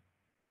SQL,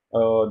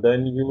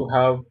 then you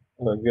have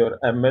your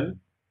ML,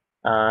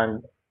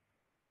 and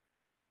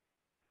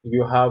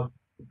you have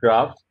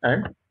graphs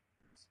and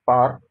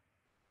Spark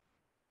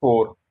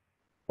 4.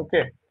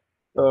 Okay.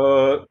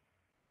 Uh,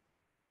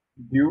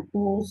 due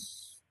to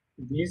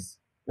these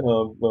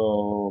uh,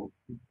 uh,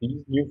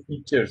 these new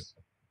features,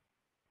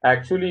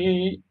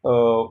 actually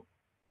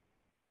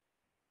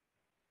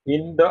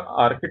in the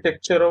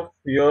architecture of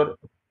your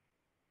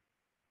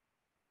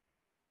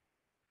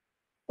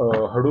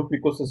Hadoop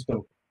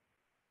ecosystem,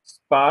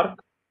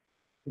 Spark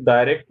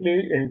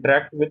directly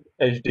interact with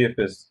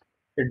HDFS.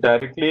 It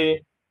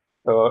directly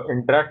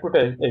interact with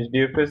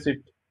HDFS.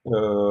 It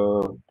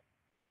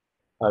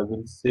I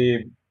will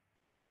say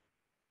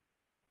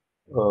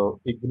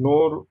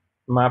ignore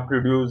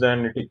MapReduce,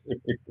 and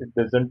it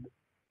doesn't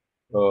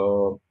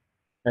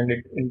and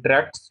it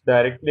interacts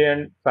directly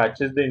and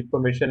fetches the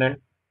information and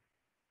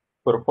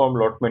perform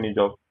lot many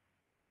jobs.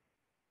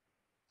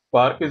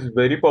 Spark is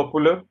very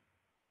popular,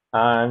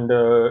 and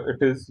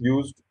it is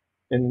used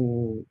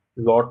in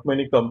lot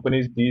many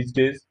companies these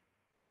days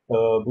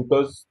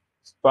because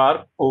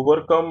Spark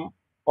overcome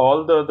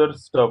all the other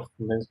stuff.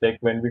 Means like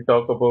when we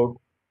talk about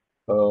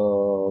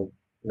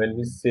when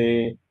we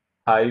say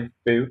HIVE,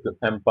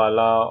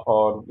 MPALA,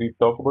 or we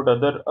talk about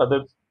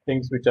other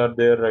things which are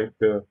there, right,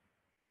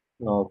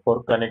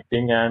 for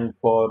connecting and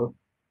for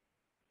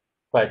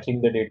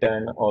fetching the data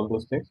and all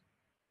those things.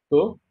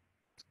 So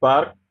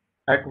Spark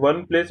at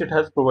one place it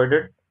has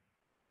provided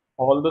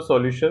all the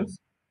solutions,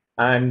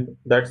 and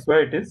that's why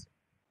it is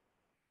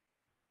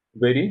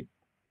very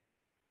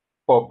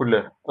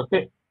popular.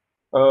 Okay.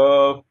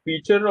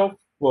 Feature of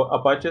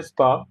Apache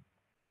Spark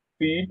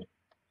feed.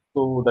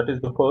 So that is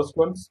the first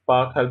one.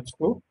 Spark helps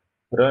to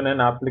run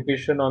an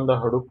application on the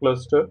Hadoop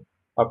cluster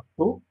up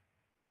to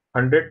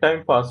 100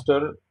 times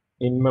faster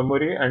in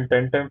memory and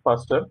 10 times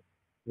faster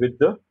with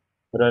the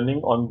running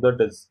on the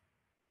disk.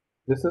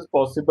 This is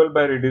possible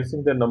by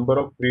reducing the number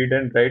of read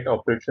and write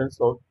operations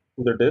to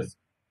the disk.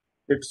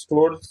 It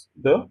stores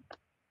the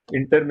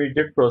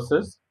intermediate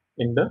process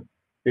in the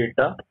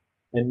data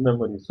in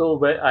memory. So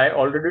where I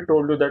already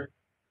told you that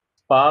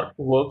Spark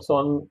works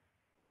on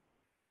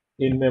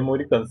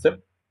in-memory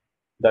concept.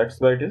 That's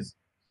why it is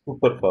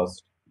super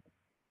fast.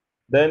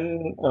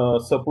 Then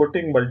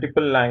supporting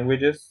multiple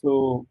languages.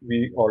 So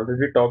we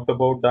already talked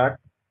about that.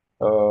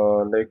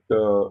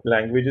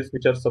 Languages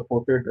which are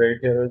supported right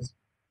here is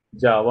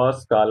Java,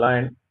 Scala,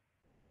 and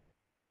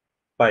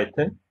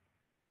Python.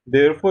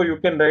 Therefore, you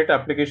can write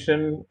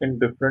application in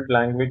different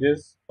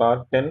languages.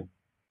 Spark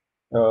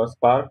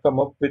come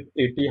up with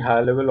 80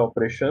 high-level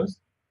operations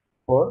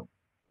for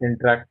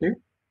interactive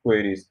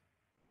queries.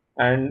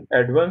 And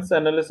advanced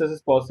analysis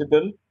is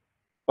possible.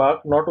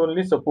 Spark not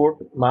only support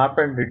map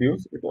and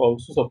reduce, it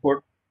also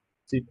support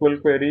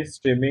SQL queries,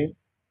 streaming,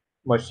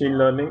 machine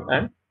learning,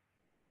 and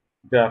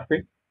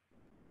graphic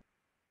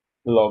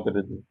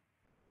logarithm.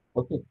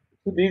 Okay,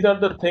 so these are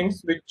the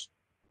things which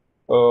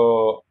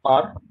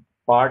are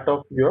part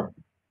of your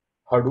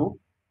Hadoop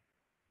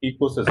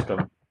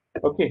ecosystem.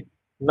 Okay,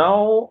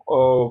 now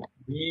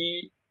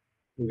we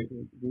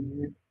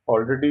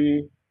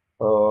already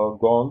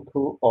gone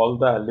through all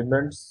the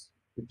elements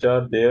which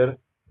are there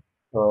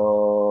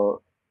uh,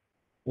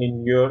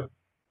 in your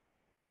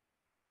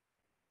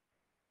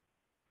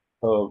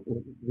uh,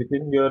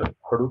 within your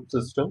Hadoop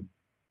system,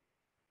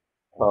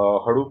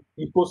 Hadoop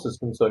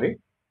ecosystem, sorry,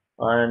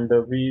 and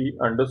we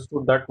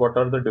understood that what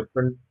are the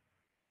different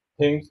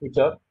things which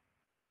are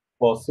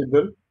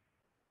possible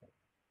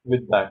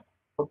with that.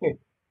 Okay.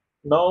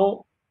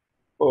 Now,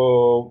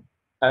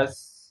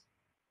 as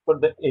for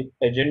the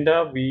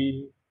agenda,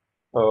 we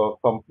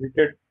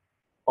completed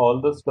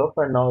all the stuff,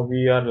 and now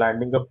we are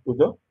landing up to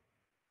the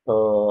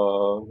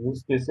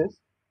use cases,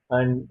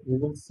 and we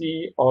will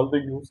see all the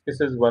use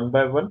cases one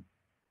by one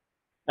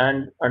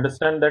and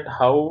understand that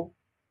how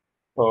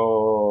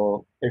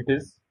it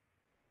is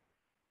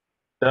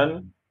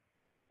done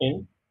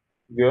in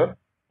your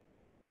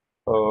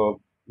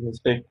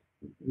mistake.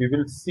 We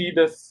will see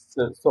the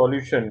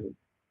solution,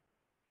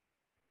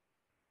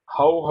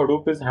 how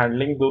Hadoop is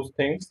handling those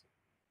things,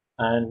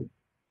 and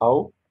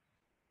how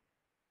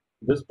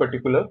this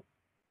particular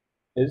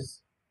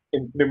is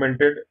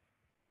implemented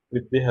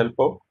with the help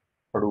of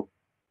Hadoop.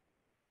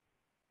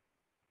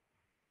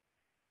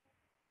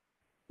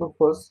 So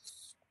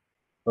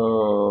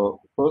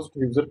first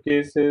use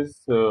case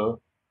is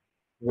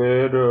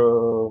where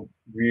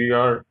we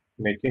are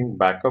making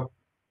backup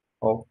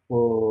of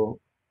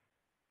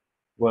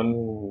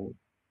one.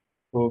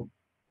 So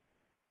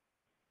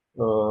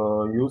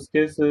use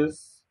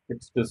cases,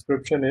 its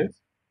description is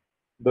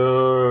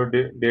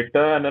the data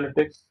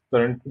analytics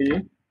currently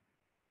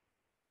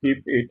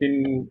keep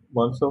 18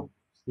 months of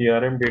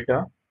CRM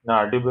data in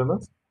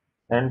RDBMS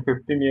and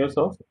 15 years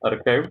of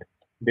archived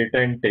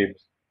data in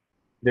tapes.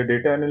 The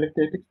data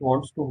analytics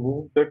wants to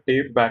move the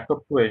tape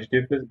backup to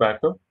HDFS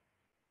backup,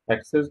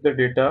 access the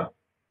data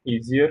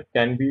easier,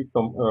 can be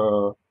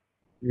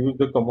use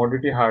the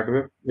commodity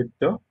hardware with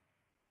the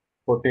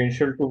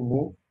potential to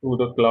move to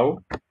the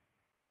cloud,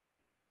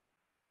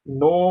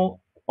 no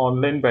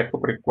online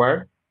backup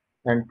required,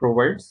 and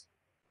provides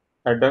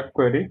Hadoop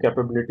query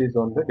capabilities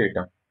on the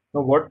data.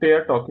 Now, what they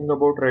are talking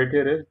about right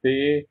here is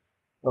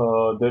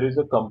there is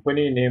a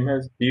company name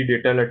as D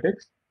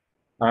Datalytics,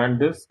 and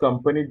this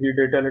company D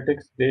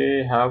Datalytics,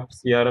 they have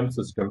CRM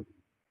system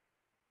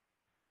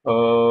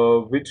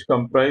which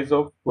comprise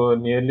of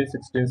nearly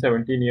 16,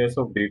 17 years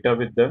of data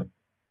with them.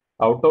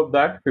 Out of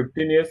that,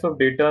 15 years of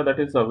data that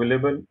is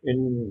available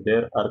in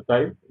their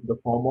archive in the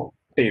form of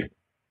tape,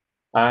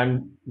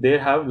 and they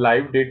have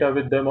live data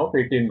with them of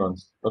 18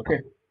 months.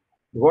 Okay,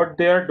 what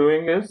they are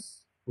doing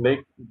is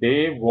like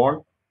they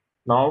want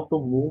now to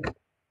move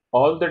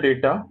all the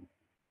data,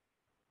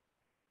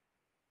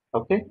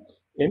 okay,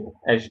 in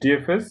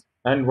HDFS.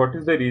 And what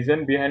is the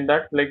reason behind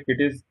that? Like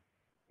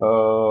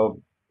uh,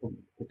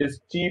 it is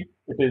cheap,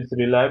 it is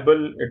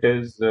reliable, it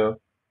is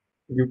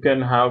you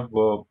can have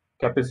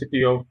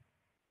capacity of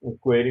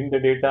querying the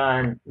data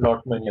and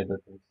lot many other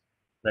things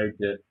right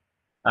there.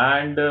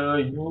 And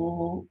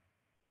you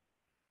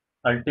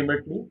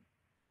ultimately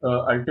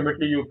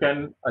ultimately you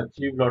can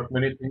achieve lot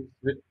many things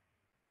with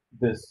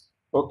this.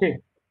 Okay,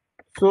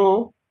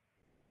 so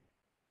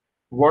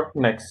what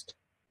next?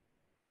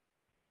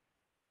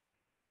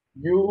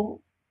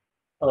 You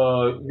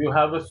you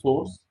have a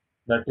source,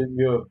 that is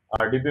your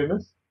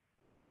RDBMS.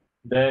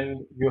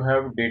 Then you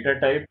have data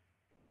type.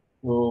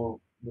 So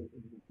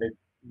like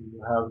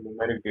you have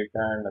numeric data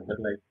and other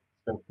like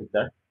stuff with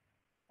that.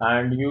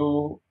 And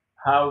you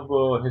have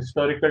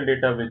historical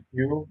data with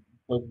you,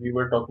 because we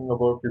were talking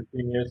about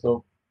 15 years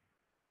of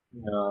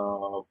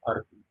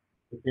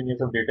 15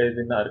 years of data is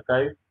in the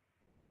archive.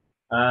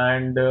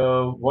 And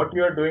what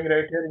you are doing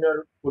right here, you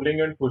are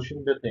pulling and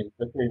pushing the things.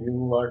 Okay,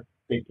 you are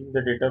taking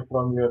the data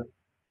from your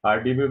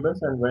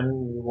RDBMS, and when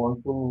you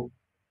want to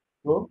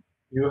go,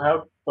 you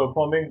have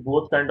performing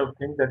both kind of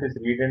things, that is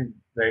read and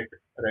write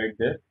right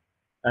there,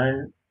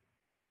 and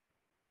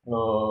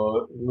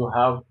you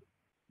have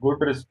good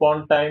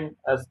response time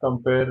as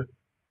compared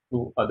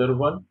to other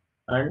one,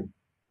 and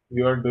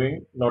you are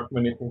doing not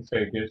many things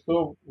right here.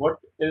 So what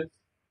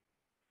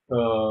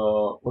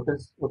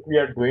we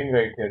are doing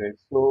right here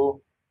is,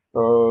 so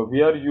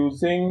we are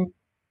using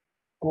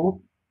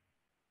Coop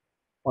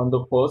on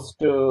the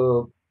first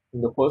in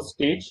the first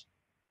stage.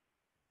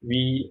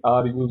 We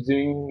are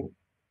using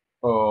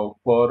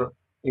for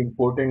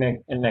importing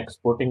and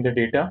exporting the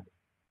data,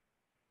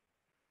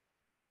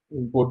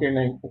 importing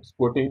and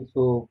exporting,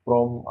 so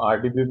from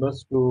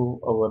RDBMS to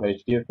our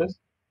HDFS.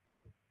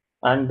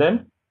 And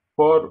then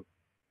for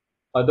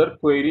other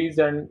queries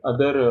and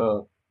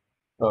other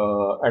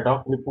ad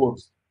hoc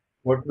reports,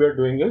 what we are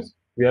doing is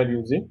we are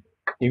using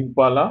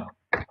Impala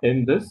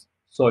in this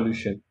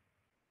solution.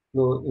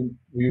 So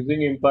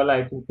using Impala,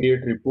 I can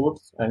create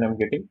reports and I'm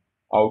getting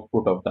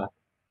output of that.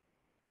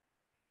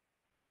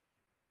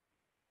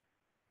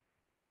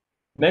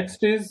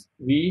 Next is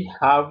we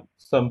have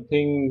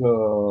something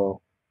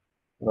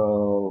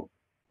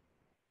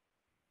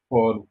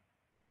for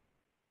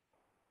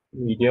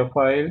media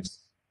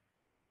files.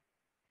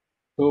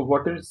 So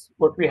what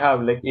we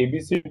have, like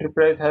ABC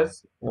Enterprise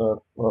has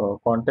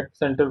contact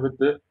center with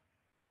the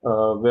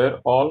where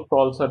all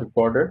calls are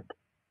recorded.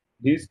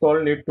 These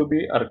calls need to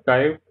be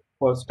archived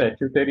for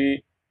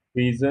statutory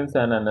reasons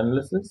and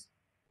analysis.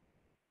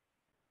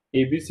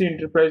 ABC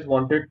Enterprise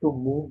wanted to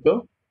move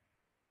the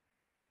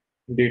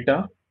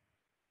data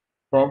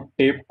from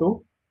tape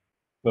to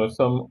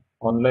some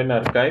online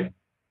archive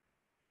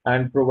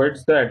and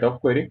provides the ad hoc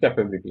query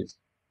capabilities.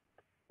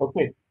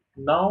 Okay,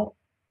 now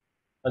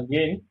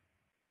again,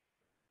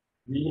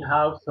 we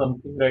have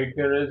something right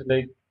here is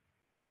like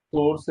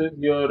source is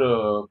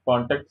your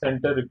contact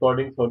center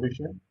recording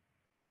solution.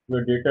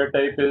 Your data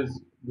type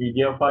is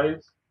media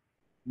files.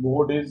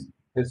 Mode is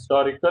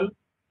historical.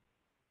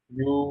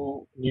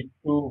 You need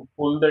to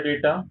pull the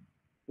data.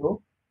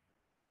 So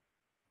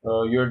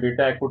your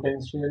data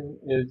acquisition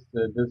is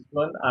this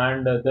one,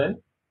 and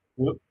then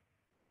you,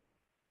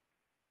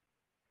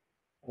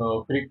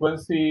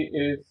 frequency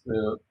is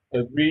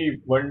every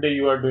one day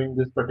you are doing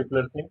this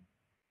particular thing.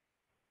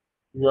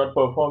 You are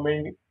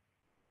performing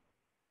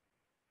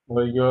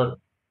your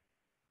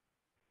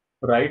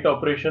write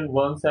operation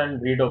once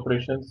and read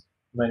operations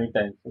many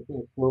times.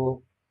 Okay,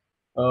 so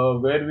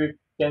where we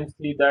can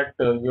see that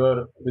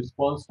your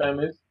response time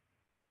is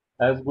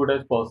as good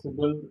as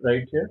possible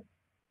right here,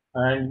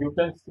 and you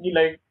can see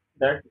like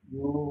that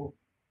you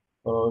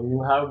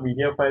have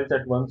media files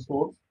at one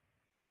source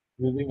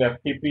using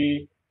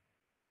FTP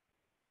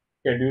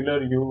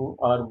scheduler. You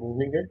are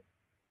moving it.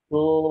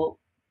 So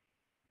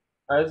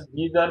as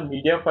these are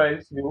media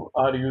files, you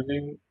are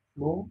using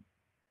Flume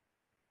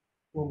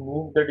to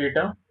move the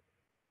data,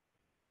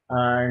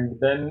 and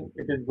then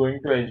it is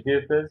going to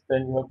HDFS.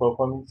 Then you are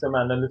performing some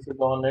analysis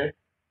on it,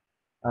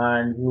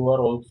 and you are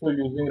also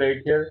using right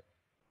here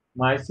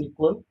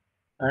MySQL,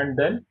 and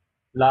then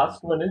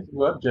last one is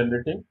you are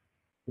generating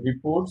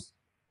reports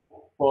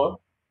for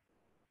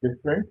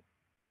different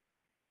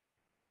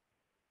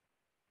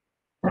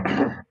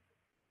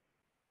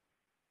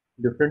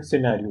different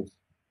scenarios.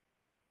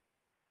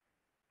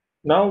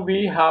 Now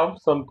we have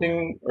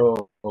something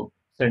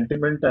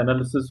sentiment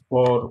analysis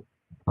for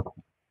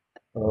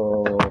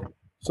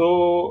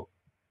so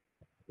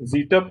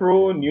Zeta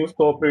Pro News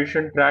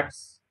Corporation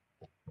tracks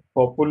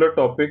popular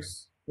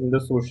topics in the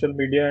social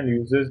media and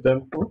uses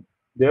them to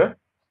their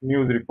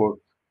news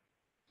reports.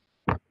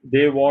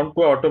 They want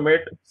to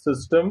automate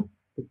system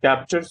to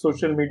capture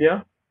social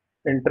media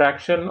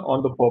interaction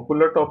on the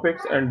popular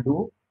topics and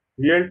do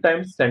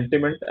real-time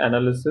sentiment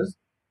analysis.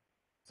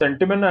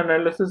 Sentiment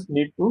analysis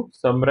need to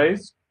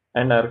summarize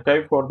and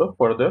archive for the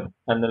further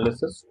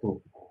analysis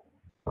too.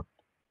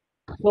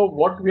 So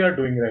what we are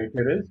doing right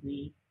here is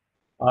we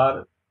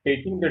are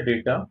taking the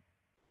data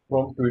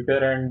from Twitter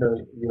and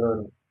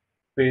your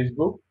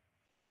Facebook,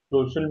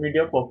 social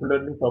media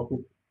popularly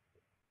topics.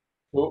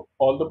 So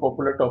all the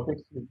popular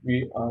topics which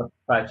we are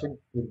patching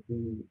with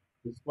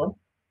this one.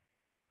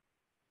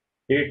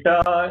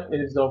 Data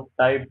is of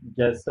type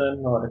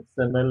JSON or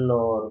XML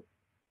or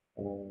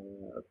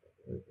uh,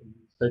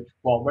 such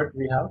format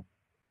we have.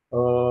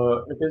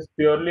 It is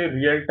purely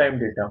real-time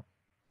data.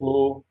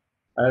 So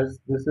as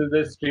this is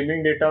the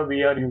streaming data,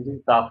 we are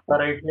using Kafka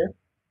right here.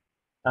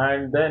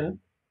 And then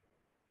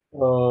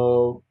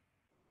uh,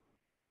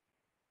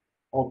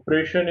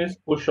 operation is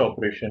push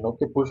operation.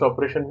 Okay, push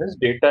operation means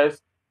data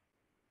is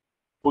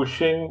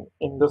pushing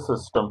in the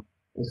system,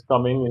 is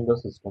coming in the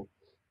system.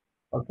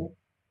 Okay,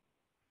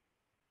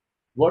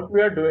 what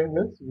we are doing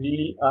is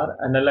we are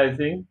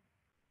analyzing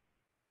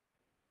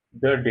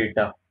the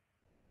data.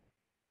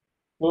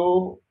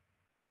 So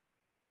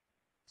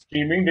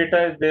streaming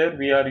data is there.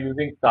 We are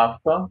using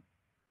Kafka.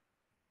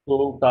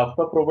 So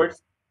Kafka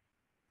provides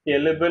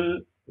scalable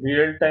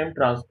real-time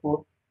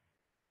transport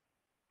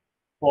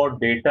for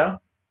data,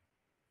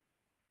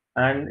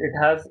 and it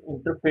has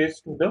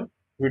interface to the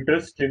Twitter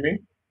streaming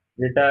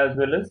data as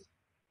well as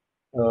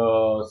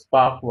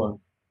Spark one.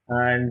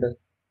 And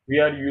we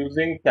are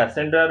using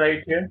Cassandra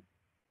right here.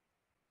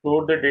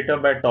 Store the data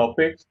by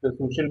topics. The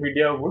social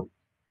media would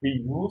be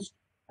used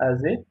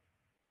as a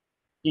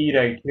key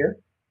right here.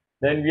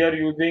 Then we are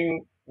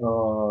using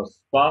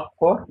Spark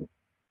for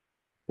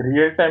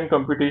real-time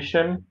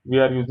computation. We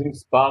are using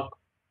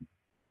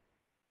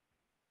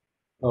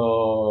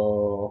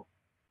uh,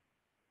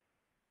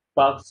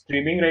 Spark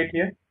streaming right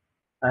here,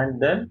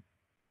 and then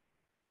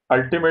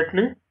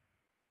ultimately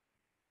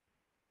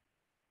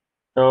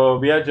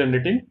we are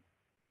generating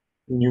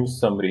news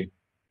summary.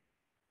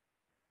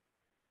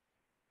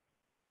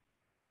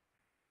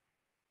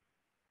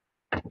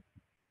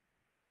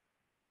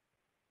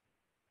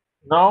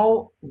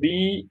 Now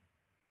we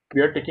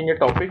are taking a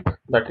topic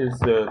that is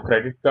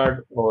credit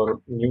card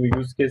or new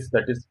use case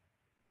that is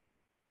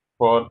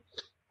for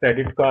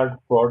credit card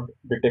fraud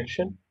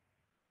detection.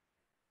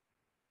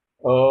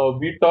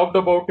 We talked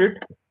about it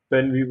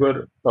when we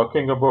were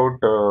talking about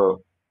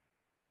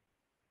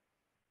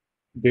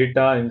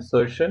data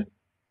insertion.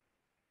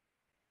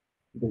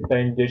 Data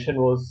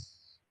ingestion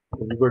was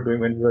we were doing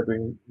when we were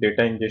doing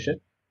data ingestion.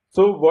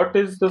 So what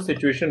is the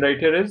situation right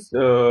here is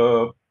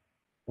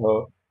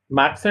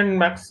Max and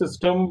Max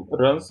system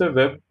runs a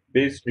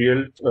web-based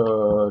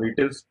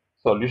retail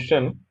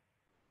solution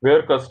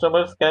where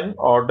customers can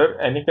order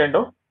any kind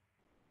of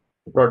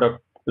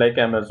product like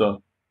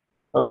Amazon.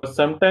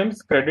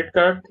 Sometimes credit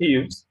card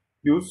thieves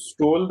use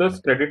stole this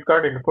credit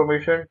card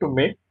information to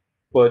make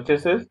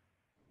purchases.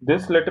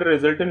 This later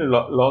result in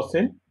loss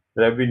in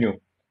revenue.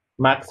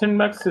 Max and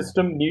Max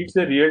system needs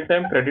a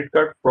real-time credit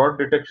card fraud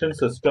detection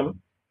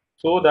system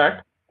so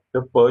that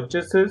the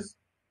purchases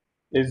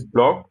is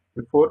blocked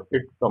before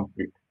it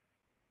complete.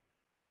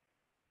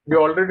 We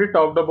already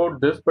talked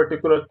about this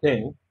particular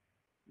thing,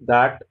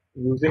 that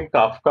using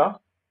Kafka,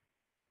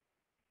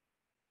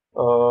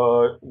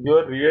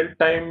 your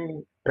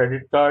real-time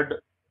credit card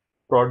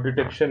fraud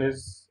detection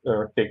is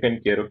taken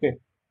care. Okay,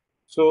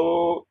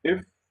 so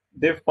if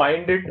they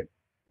find it,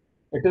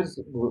 it is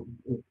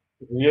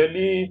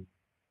really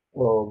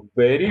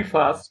very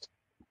fast.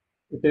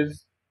 It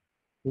is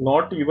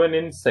not even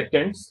in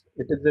seconds;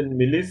 it is in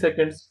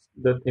milliseconds.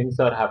 The things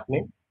are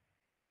happening,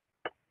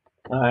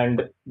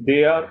 and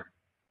they are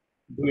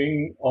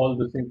doing all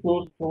the things.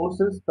 So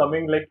sources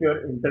coming like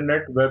your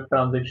internet web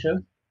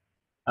transactions,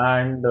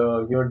 and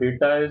your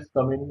data is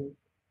coming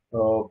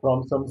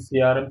from some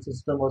CRM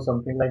system or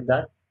something like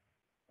that.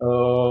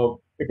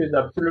 It is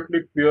absolutely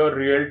pure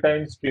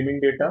real-time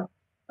streaming data,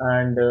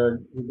 and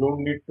you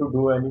don't need to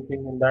do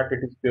anything in that.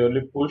 It is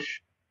purely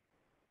push.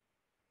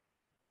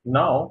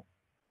 Now,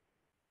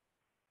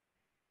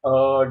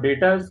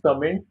 data is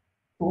coming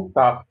to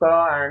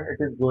Kafka, and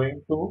it is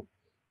going to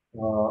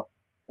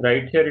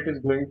right here. It is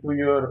going to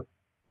your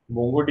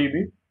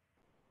MongoDB,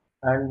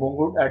 and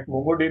at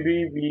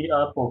MongoDB we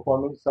are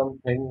performing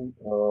something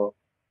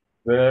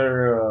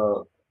where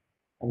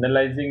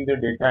analyzing the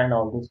data and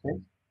all these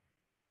things.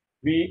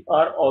 We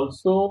are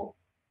also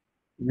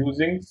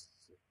using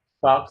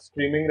Spark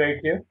streaming right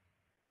here,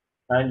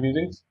 and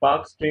using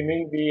Spark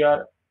streaming we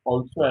are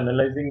also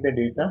analyzing the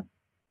data.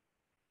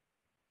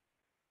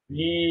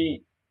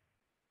 We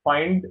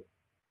find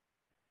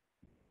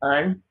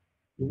and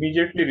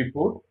immediately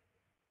report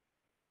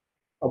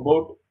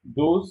about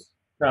those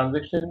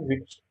transactions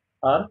which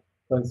are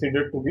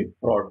considered to be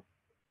fraud.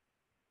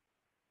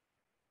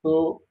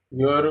 So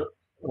your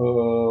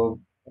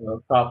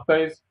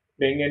Kafka is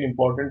playing an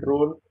important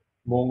role.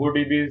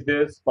 MongoDB is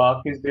there,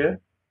 Spark is there,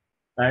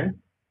 and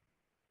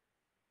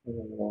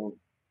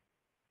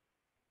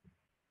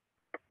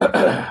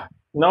uh,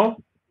 now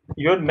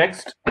your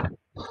next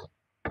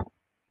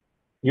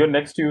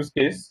use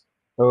case.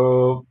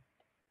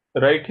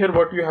 Right here,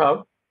 what you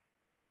have,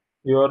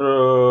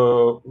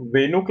 your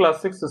Venu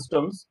Classic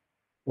systems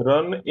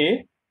run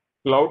a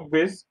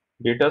cloud-based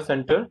data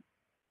center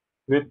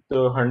with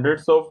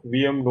hundreds of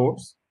VM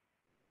nodes.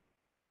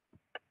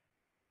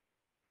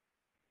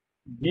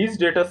 These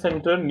data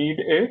center need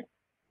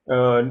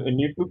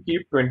to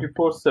keep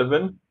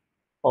 24/7,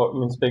 or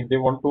means like they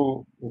want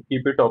to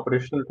keep it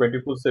operational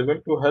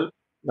 24/7 to help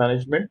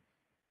management.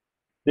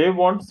 They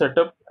want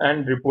setup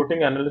and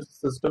reporting analysis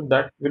system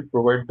that will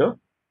provide the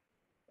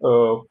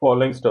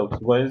following stuff.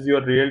 One is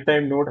your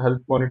real-time node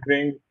health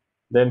monitoring,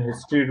 then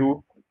history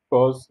root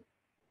cause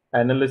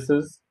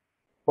analysis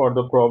for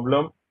the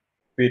problem,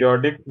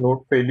 periodic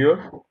node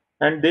failure,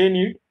 and they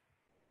need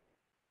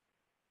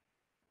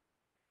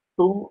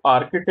to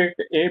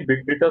architect a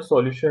big data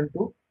solution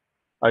to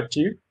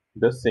achieve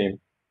the same.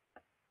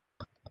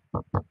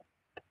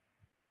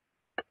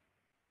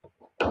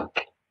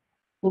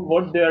 So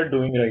what they are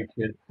doing right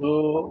here?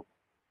 So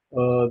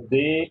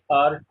they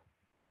are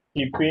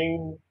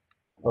keeping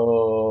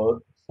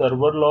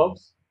server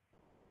logs.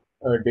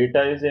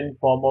 Data is in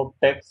form of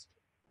text.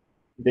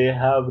 They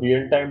have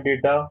real-time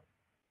data.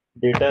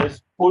 Data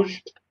is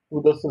pushed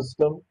to the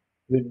system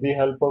with the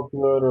help of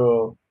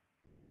your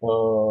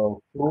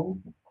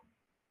Flume,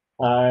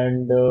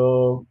 and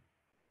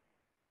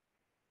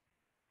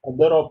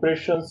other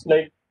operations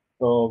like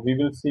we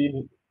will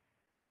see,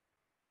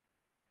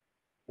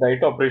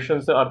 right,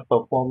 operations are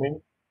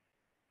performing.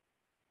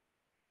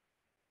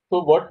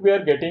 So what we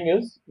are getting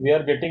is we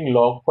are getting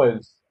log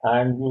files,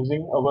 and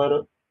using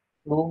our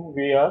Flume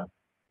we are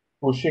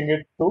pushing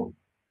it to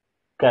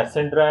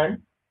Cassandra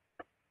and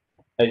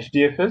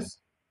HDFS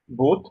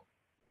both,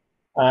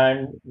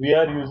 and we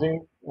are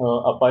using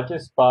Apache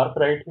Spark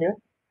right here,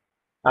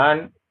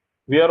 and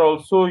we are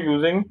also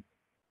using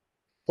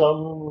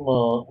some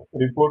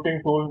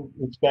reporting tool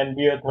which can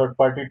be a third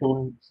party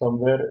tool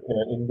somewhere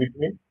in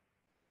between,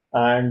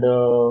 and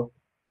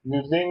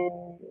using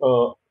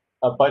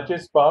Apache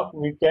Spark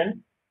we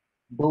can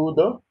do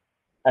the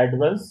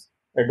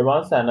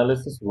advanced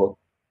analysis work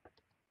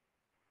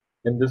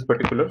in this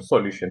particular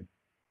solution.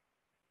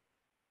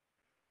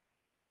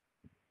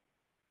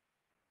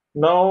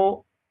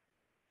 Now,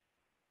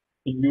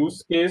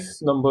 use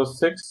case number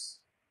 6,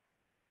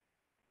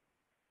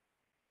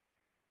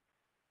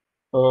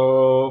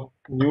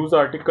 news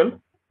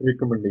article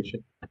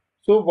recommendation.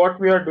 So what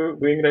we are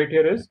doing right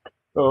here is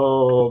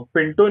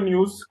Pinto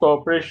News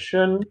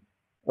Corporation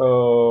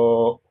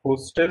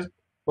host a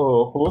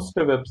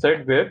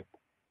website where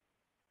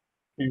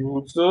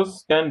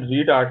users can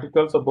read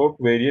articles about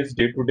various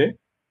day-to-day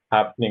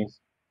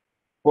happenings.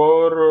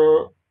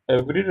 For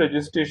every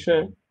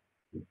registration,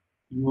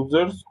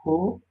 users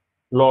who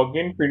log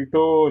in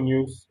Pinto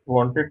News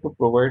wanted to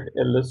provide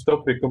a list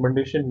of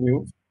recommendation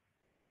news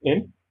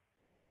in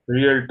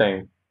real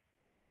time.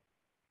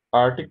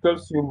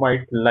 Articles you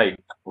might like.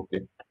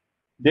 Okay,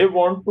 they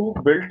want to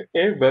build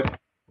a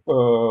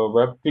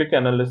web click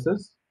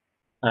analysis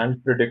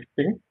and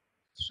predicting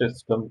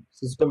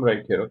system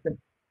right here. Okay,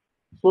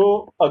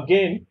 so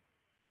again,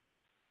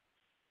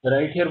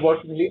 Right here,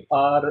 what we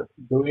are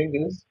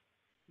doing is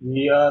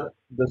the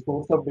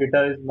source of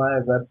data is my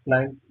web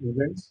client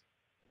events.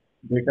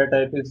 Data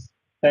type is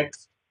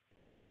text.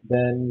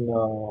 Then,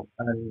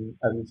 and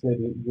I will say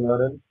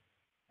URL.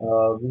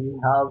 We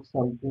have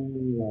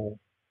something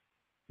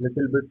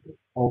little bit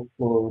of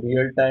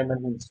real time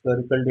and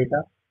historical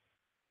data.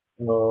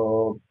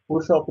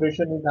 Push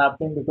operation is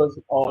happening because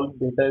all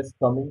data is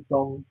coming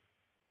from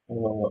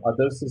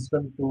other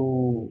system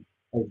to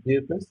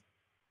HDFS.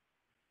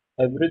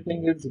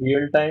 Everything is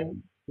real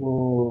time,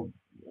 so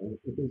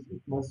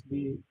it must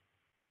be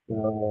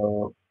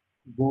uh,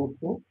 go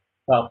to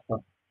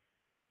Kafka.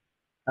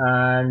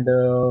 And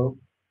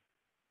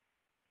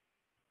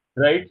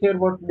right here,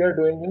 what we are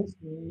doing is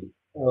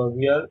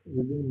we are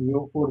using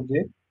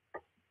Neo4j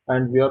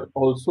and we are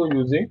also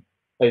using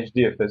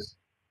HDFS.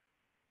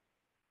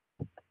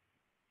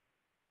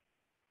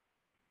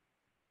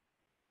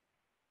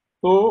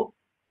 So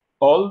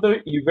all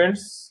the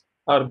events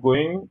are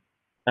going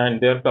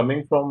and they are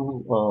coming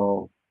from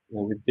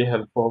with the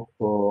help of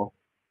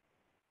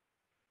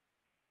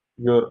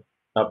your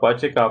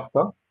Apache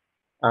Kafka,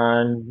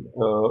 and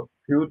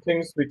few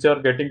things which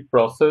are getting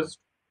processed,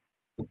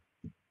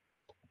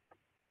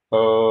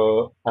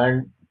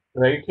 and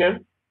right here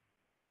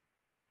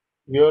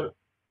your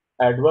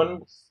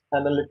advanced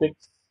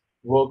analytics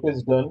work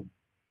is done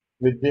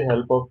with the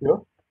help of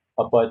your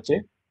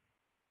Apache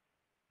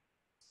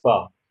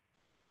Spark.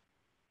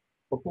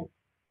 Okay.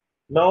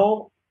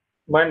 Now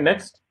my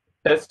next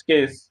test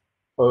case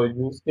or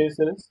use case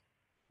is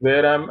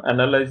where I'm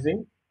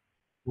analyzing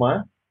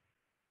my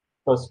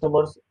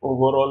customers'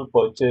 overall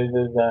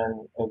purchases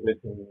and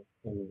everything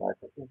in that.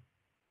 Okay.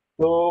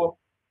 So,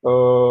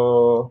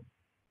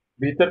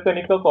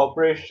 Bhitarkanika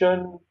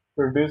Corporation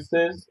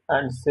produces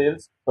and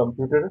sells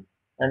computer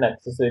and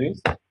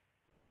accessories.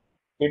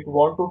 It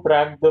want to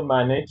track and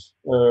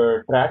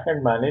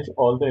manage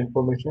all the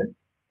information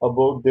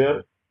about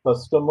their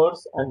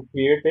customers and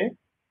create a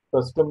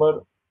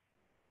customer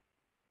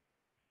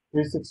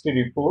 360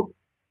 report.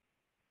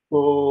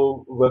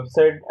 So,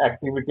 website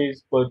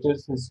activities,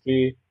 purchase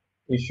history,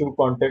 issue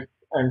contact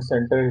and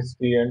center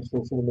history, and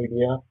social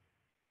media.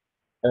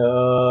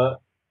 Uh,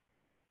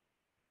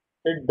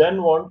 it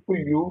then want to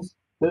use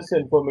this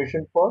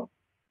information for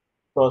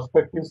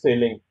prospective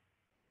selling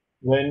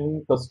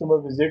when customer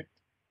visit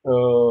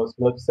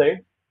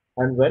website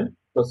and when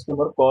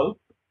customer call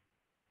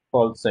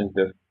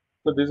center.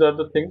 So these are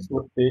the things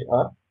what they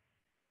are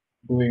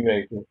doing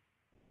right here.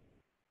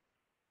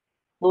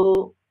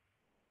 So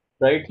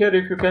right here,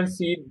 if you can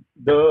see,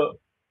 the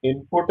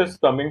input is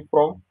coming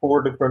from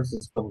four different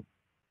systems.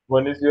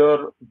 One is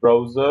your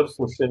browser,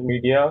 social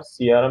media,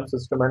 CRM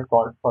system, and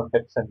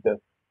contact center,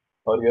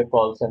 or your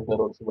call center,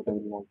 also whatever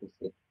you want to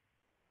say.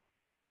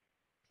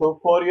 So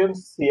for your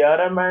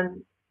CRM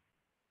and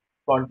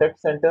contact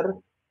center,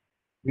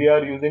 we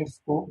are using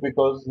Scoop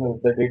because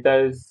the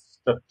data is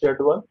structured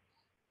one,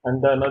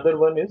 and the another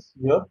one is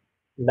your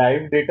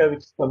live data which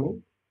is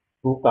coming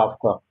through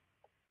Kafka.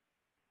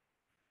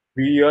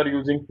 We are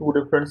using two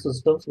different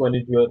systems. One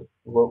is your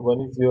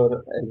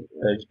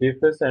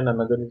HDFS and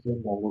another is your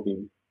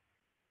MongoDB.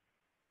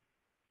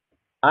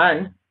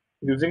 And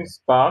using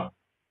Spark,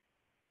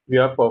 we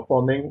are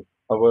performing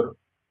our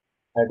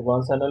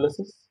advanced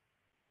analysis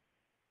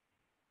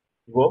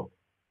work,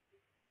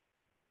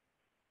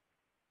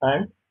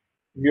 and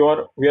we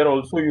are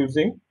also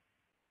using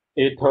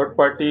a third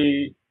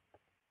party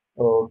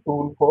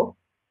tool for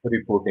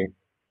reporting.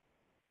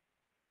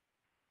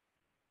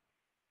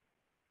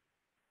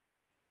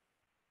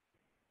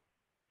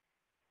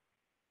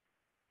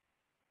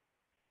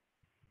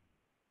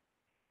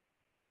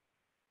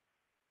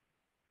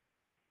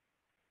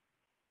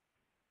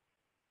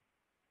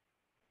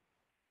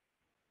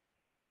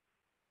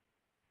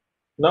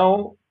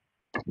 Now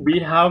we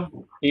have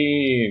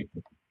a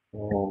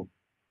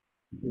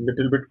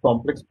little bit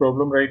complex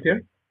problem right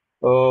here.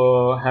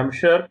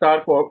 Hampshire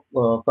car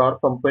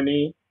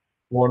company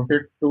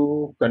wanted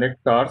to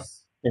connect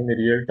cars in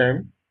real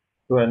time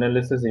to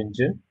analysis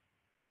engine.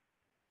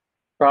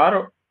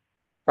 Car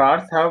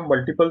Cars have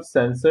multiple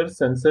sensors.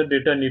 Sensor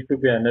data need to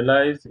be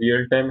analyzed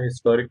real time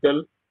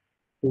historical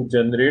to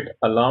generate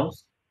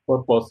alarms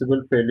for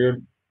possible failure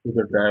to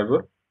the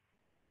driver.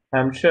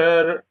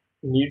 Hampshire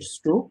needs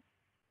to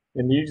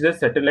needs a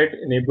satellite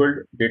enabled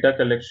data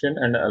collection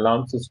and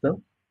alarm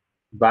system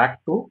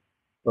backed by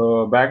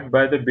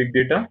the big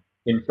data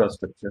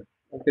infrastructure.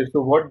 Okay,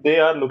 so what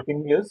they are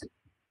looking is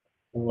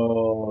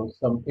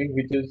something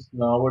which is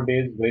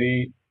nowadays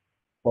very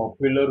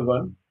popular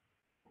one,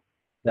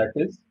 that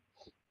is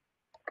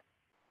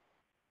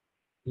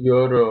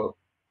your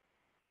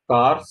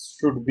cars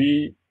should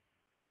be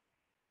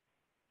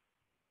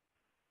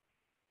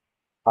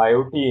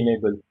IoT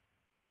enabled.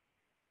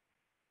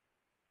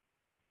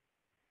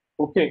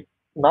 Okay,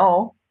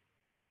 now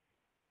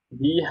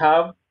we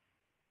have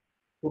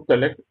to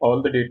collect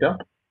all the data,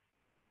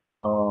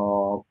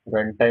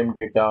 runtime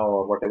data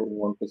or whatever you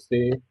want to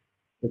say,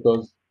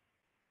 because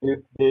if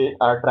they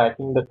are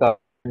tracking the car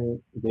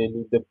they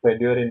need the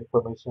failure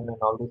information and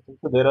all these things.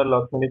 So there are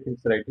lots many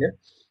things right here.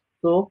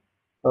 So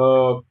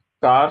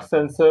car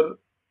sensor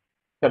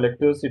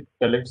collectors, it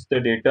collects the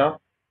data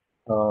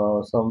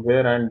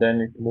somewhere and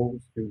then it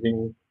moves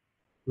using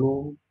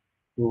Flume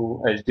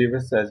to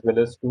HDFS as well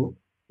as to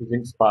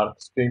using Spark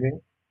streaming.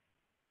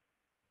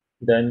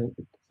 Then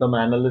some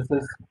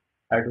analysis,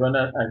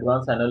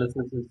 advanced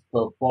analysis is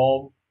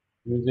performed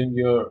using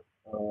your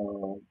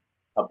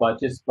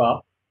Apache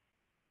Spark.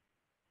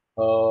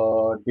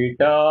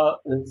 Data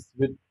is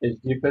with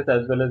HDFS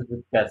as well as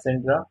with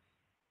Cassandra,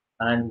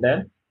 and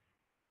then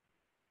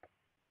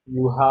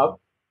you have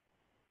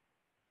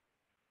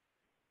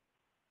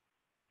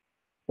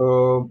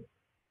uh,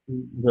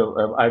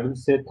 I will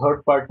say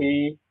third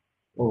party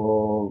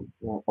or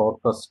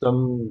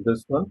custom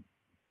this one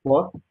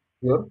for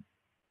your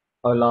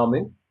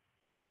alarming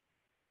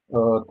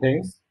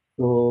things.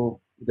 So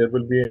there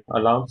will be an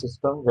alarm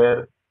system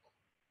where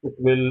it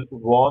will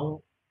warn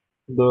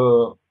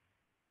the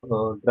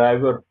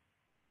driver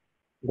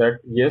that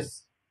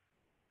yes,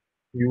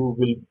 you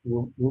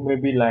may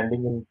be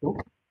landing into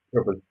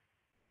trouble.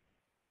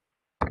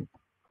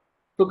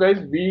 So guys,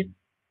 we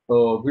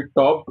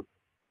talked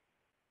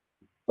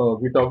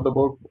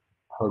about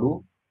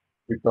Hadoop,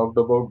 we talked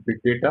about big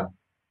data,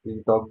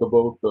 we talked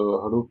about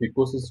Hadoop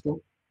ecosystem,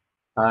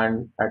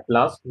 and at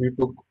last we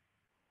took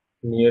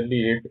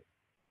nearly 8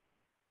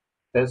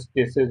 test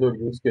cases or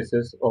use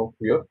cases of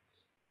your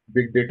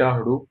big data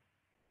Hadoop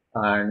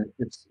and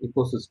its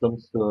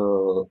ecosystems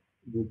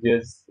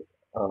uses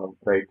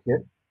right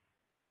here.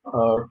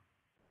 Uh,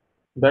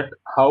 that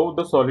how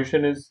the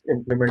solution is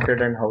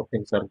implemented and how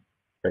things are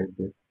right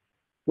there.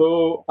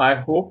 So I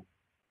hope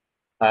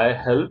I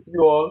help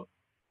you all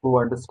to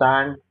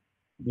understand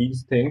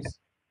these things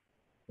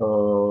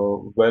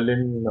well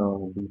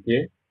in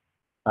detail,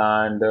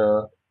 and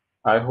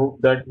I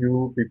hope that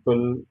you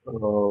people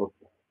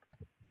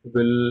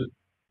will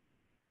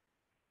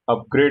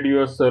upgrade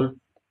yourself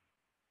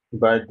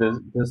by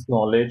this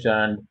knowledge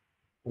and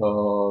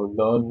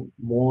learn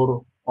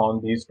more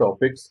on these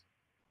topics.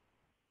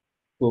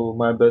 So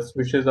my best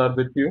wishes are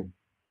with you.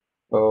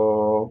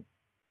 Uh,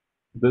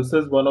 this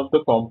is one of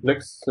the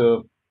complex,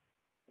 I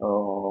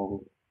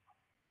will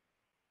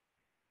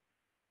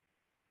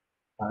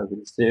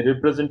say,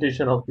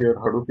 representation of your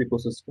Hadoop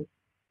ecosystem.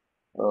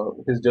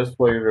 It is just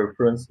for your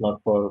reference,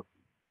 not for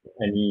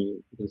any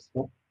this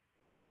one.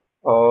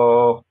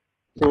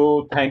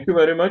 So thank you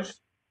very much,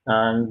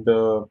 and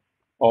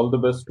all the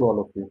best to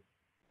all of you.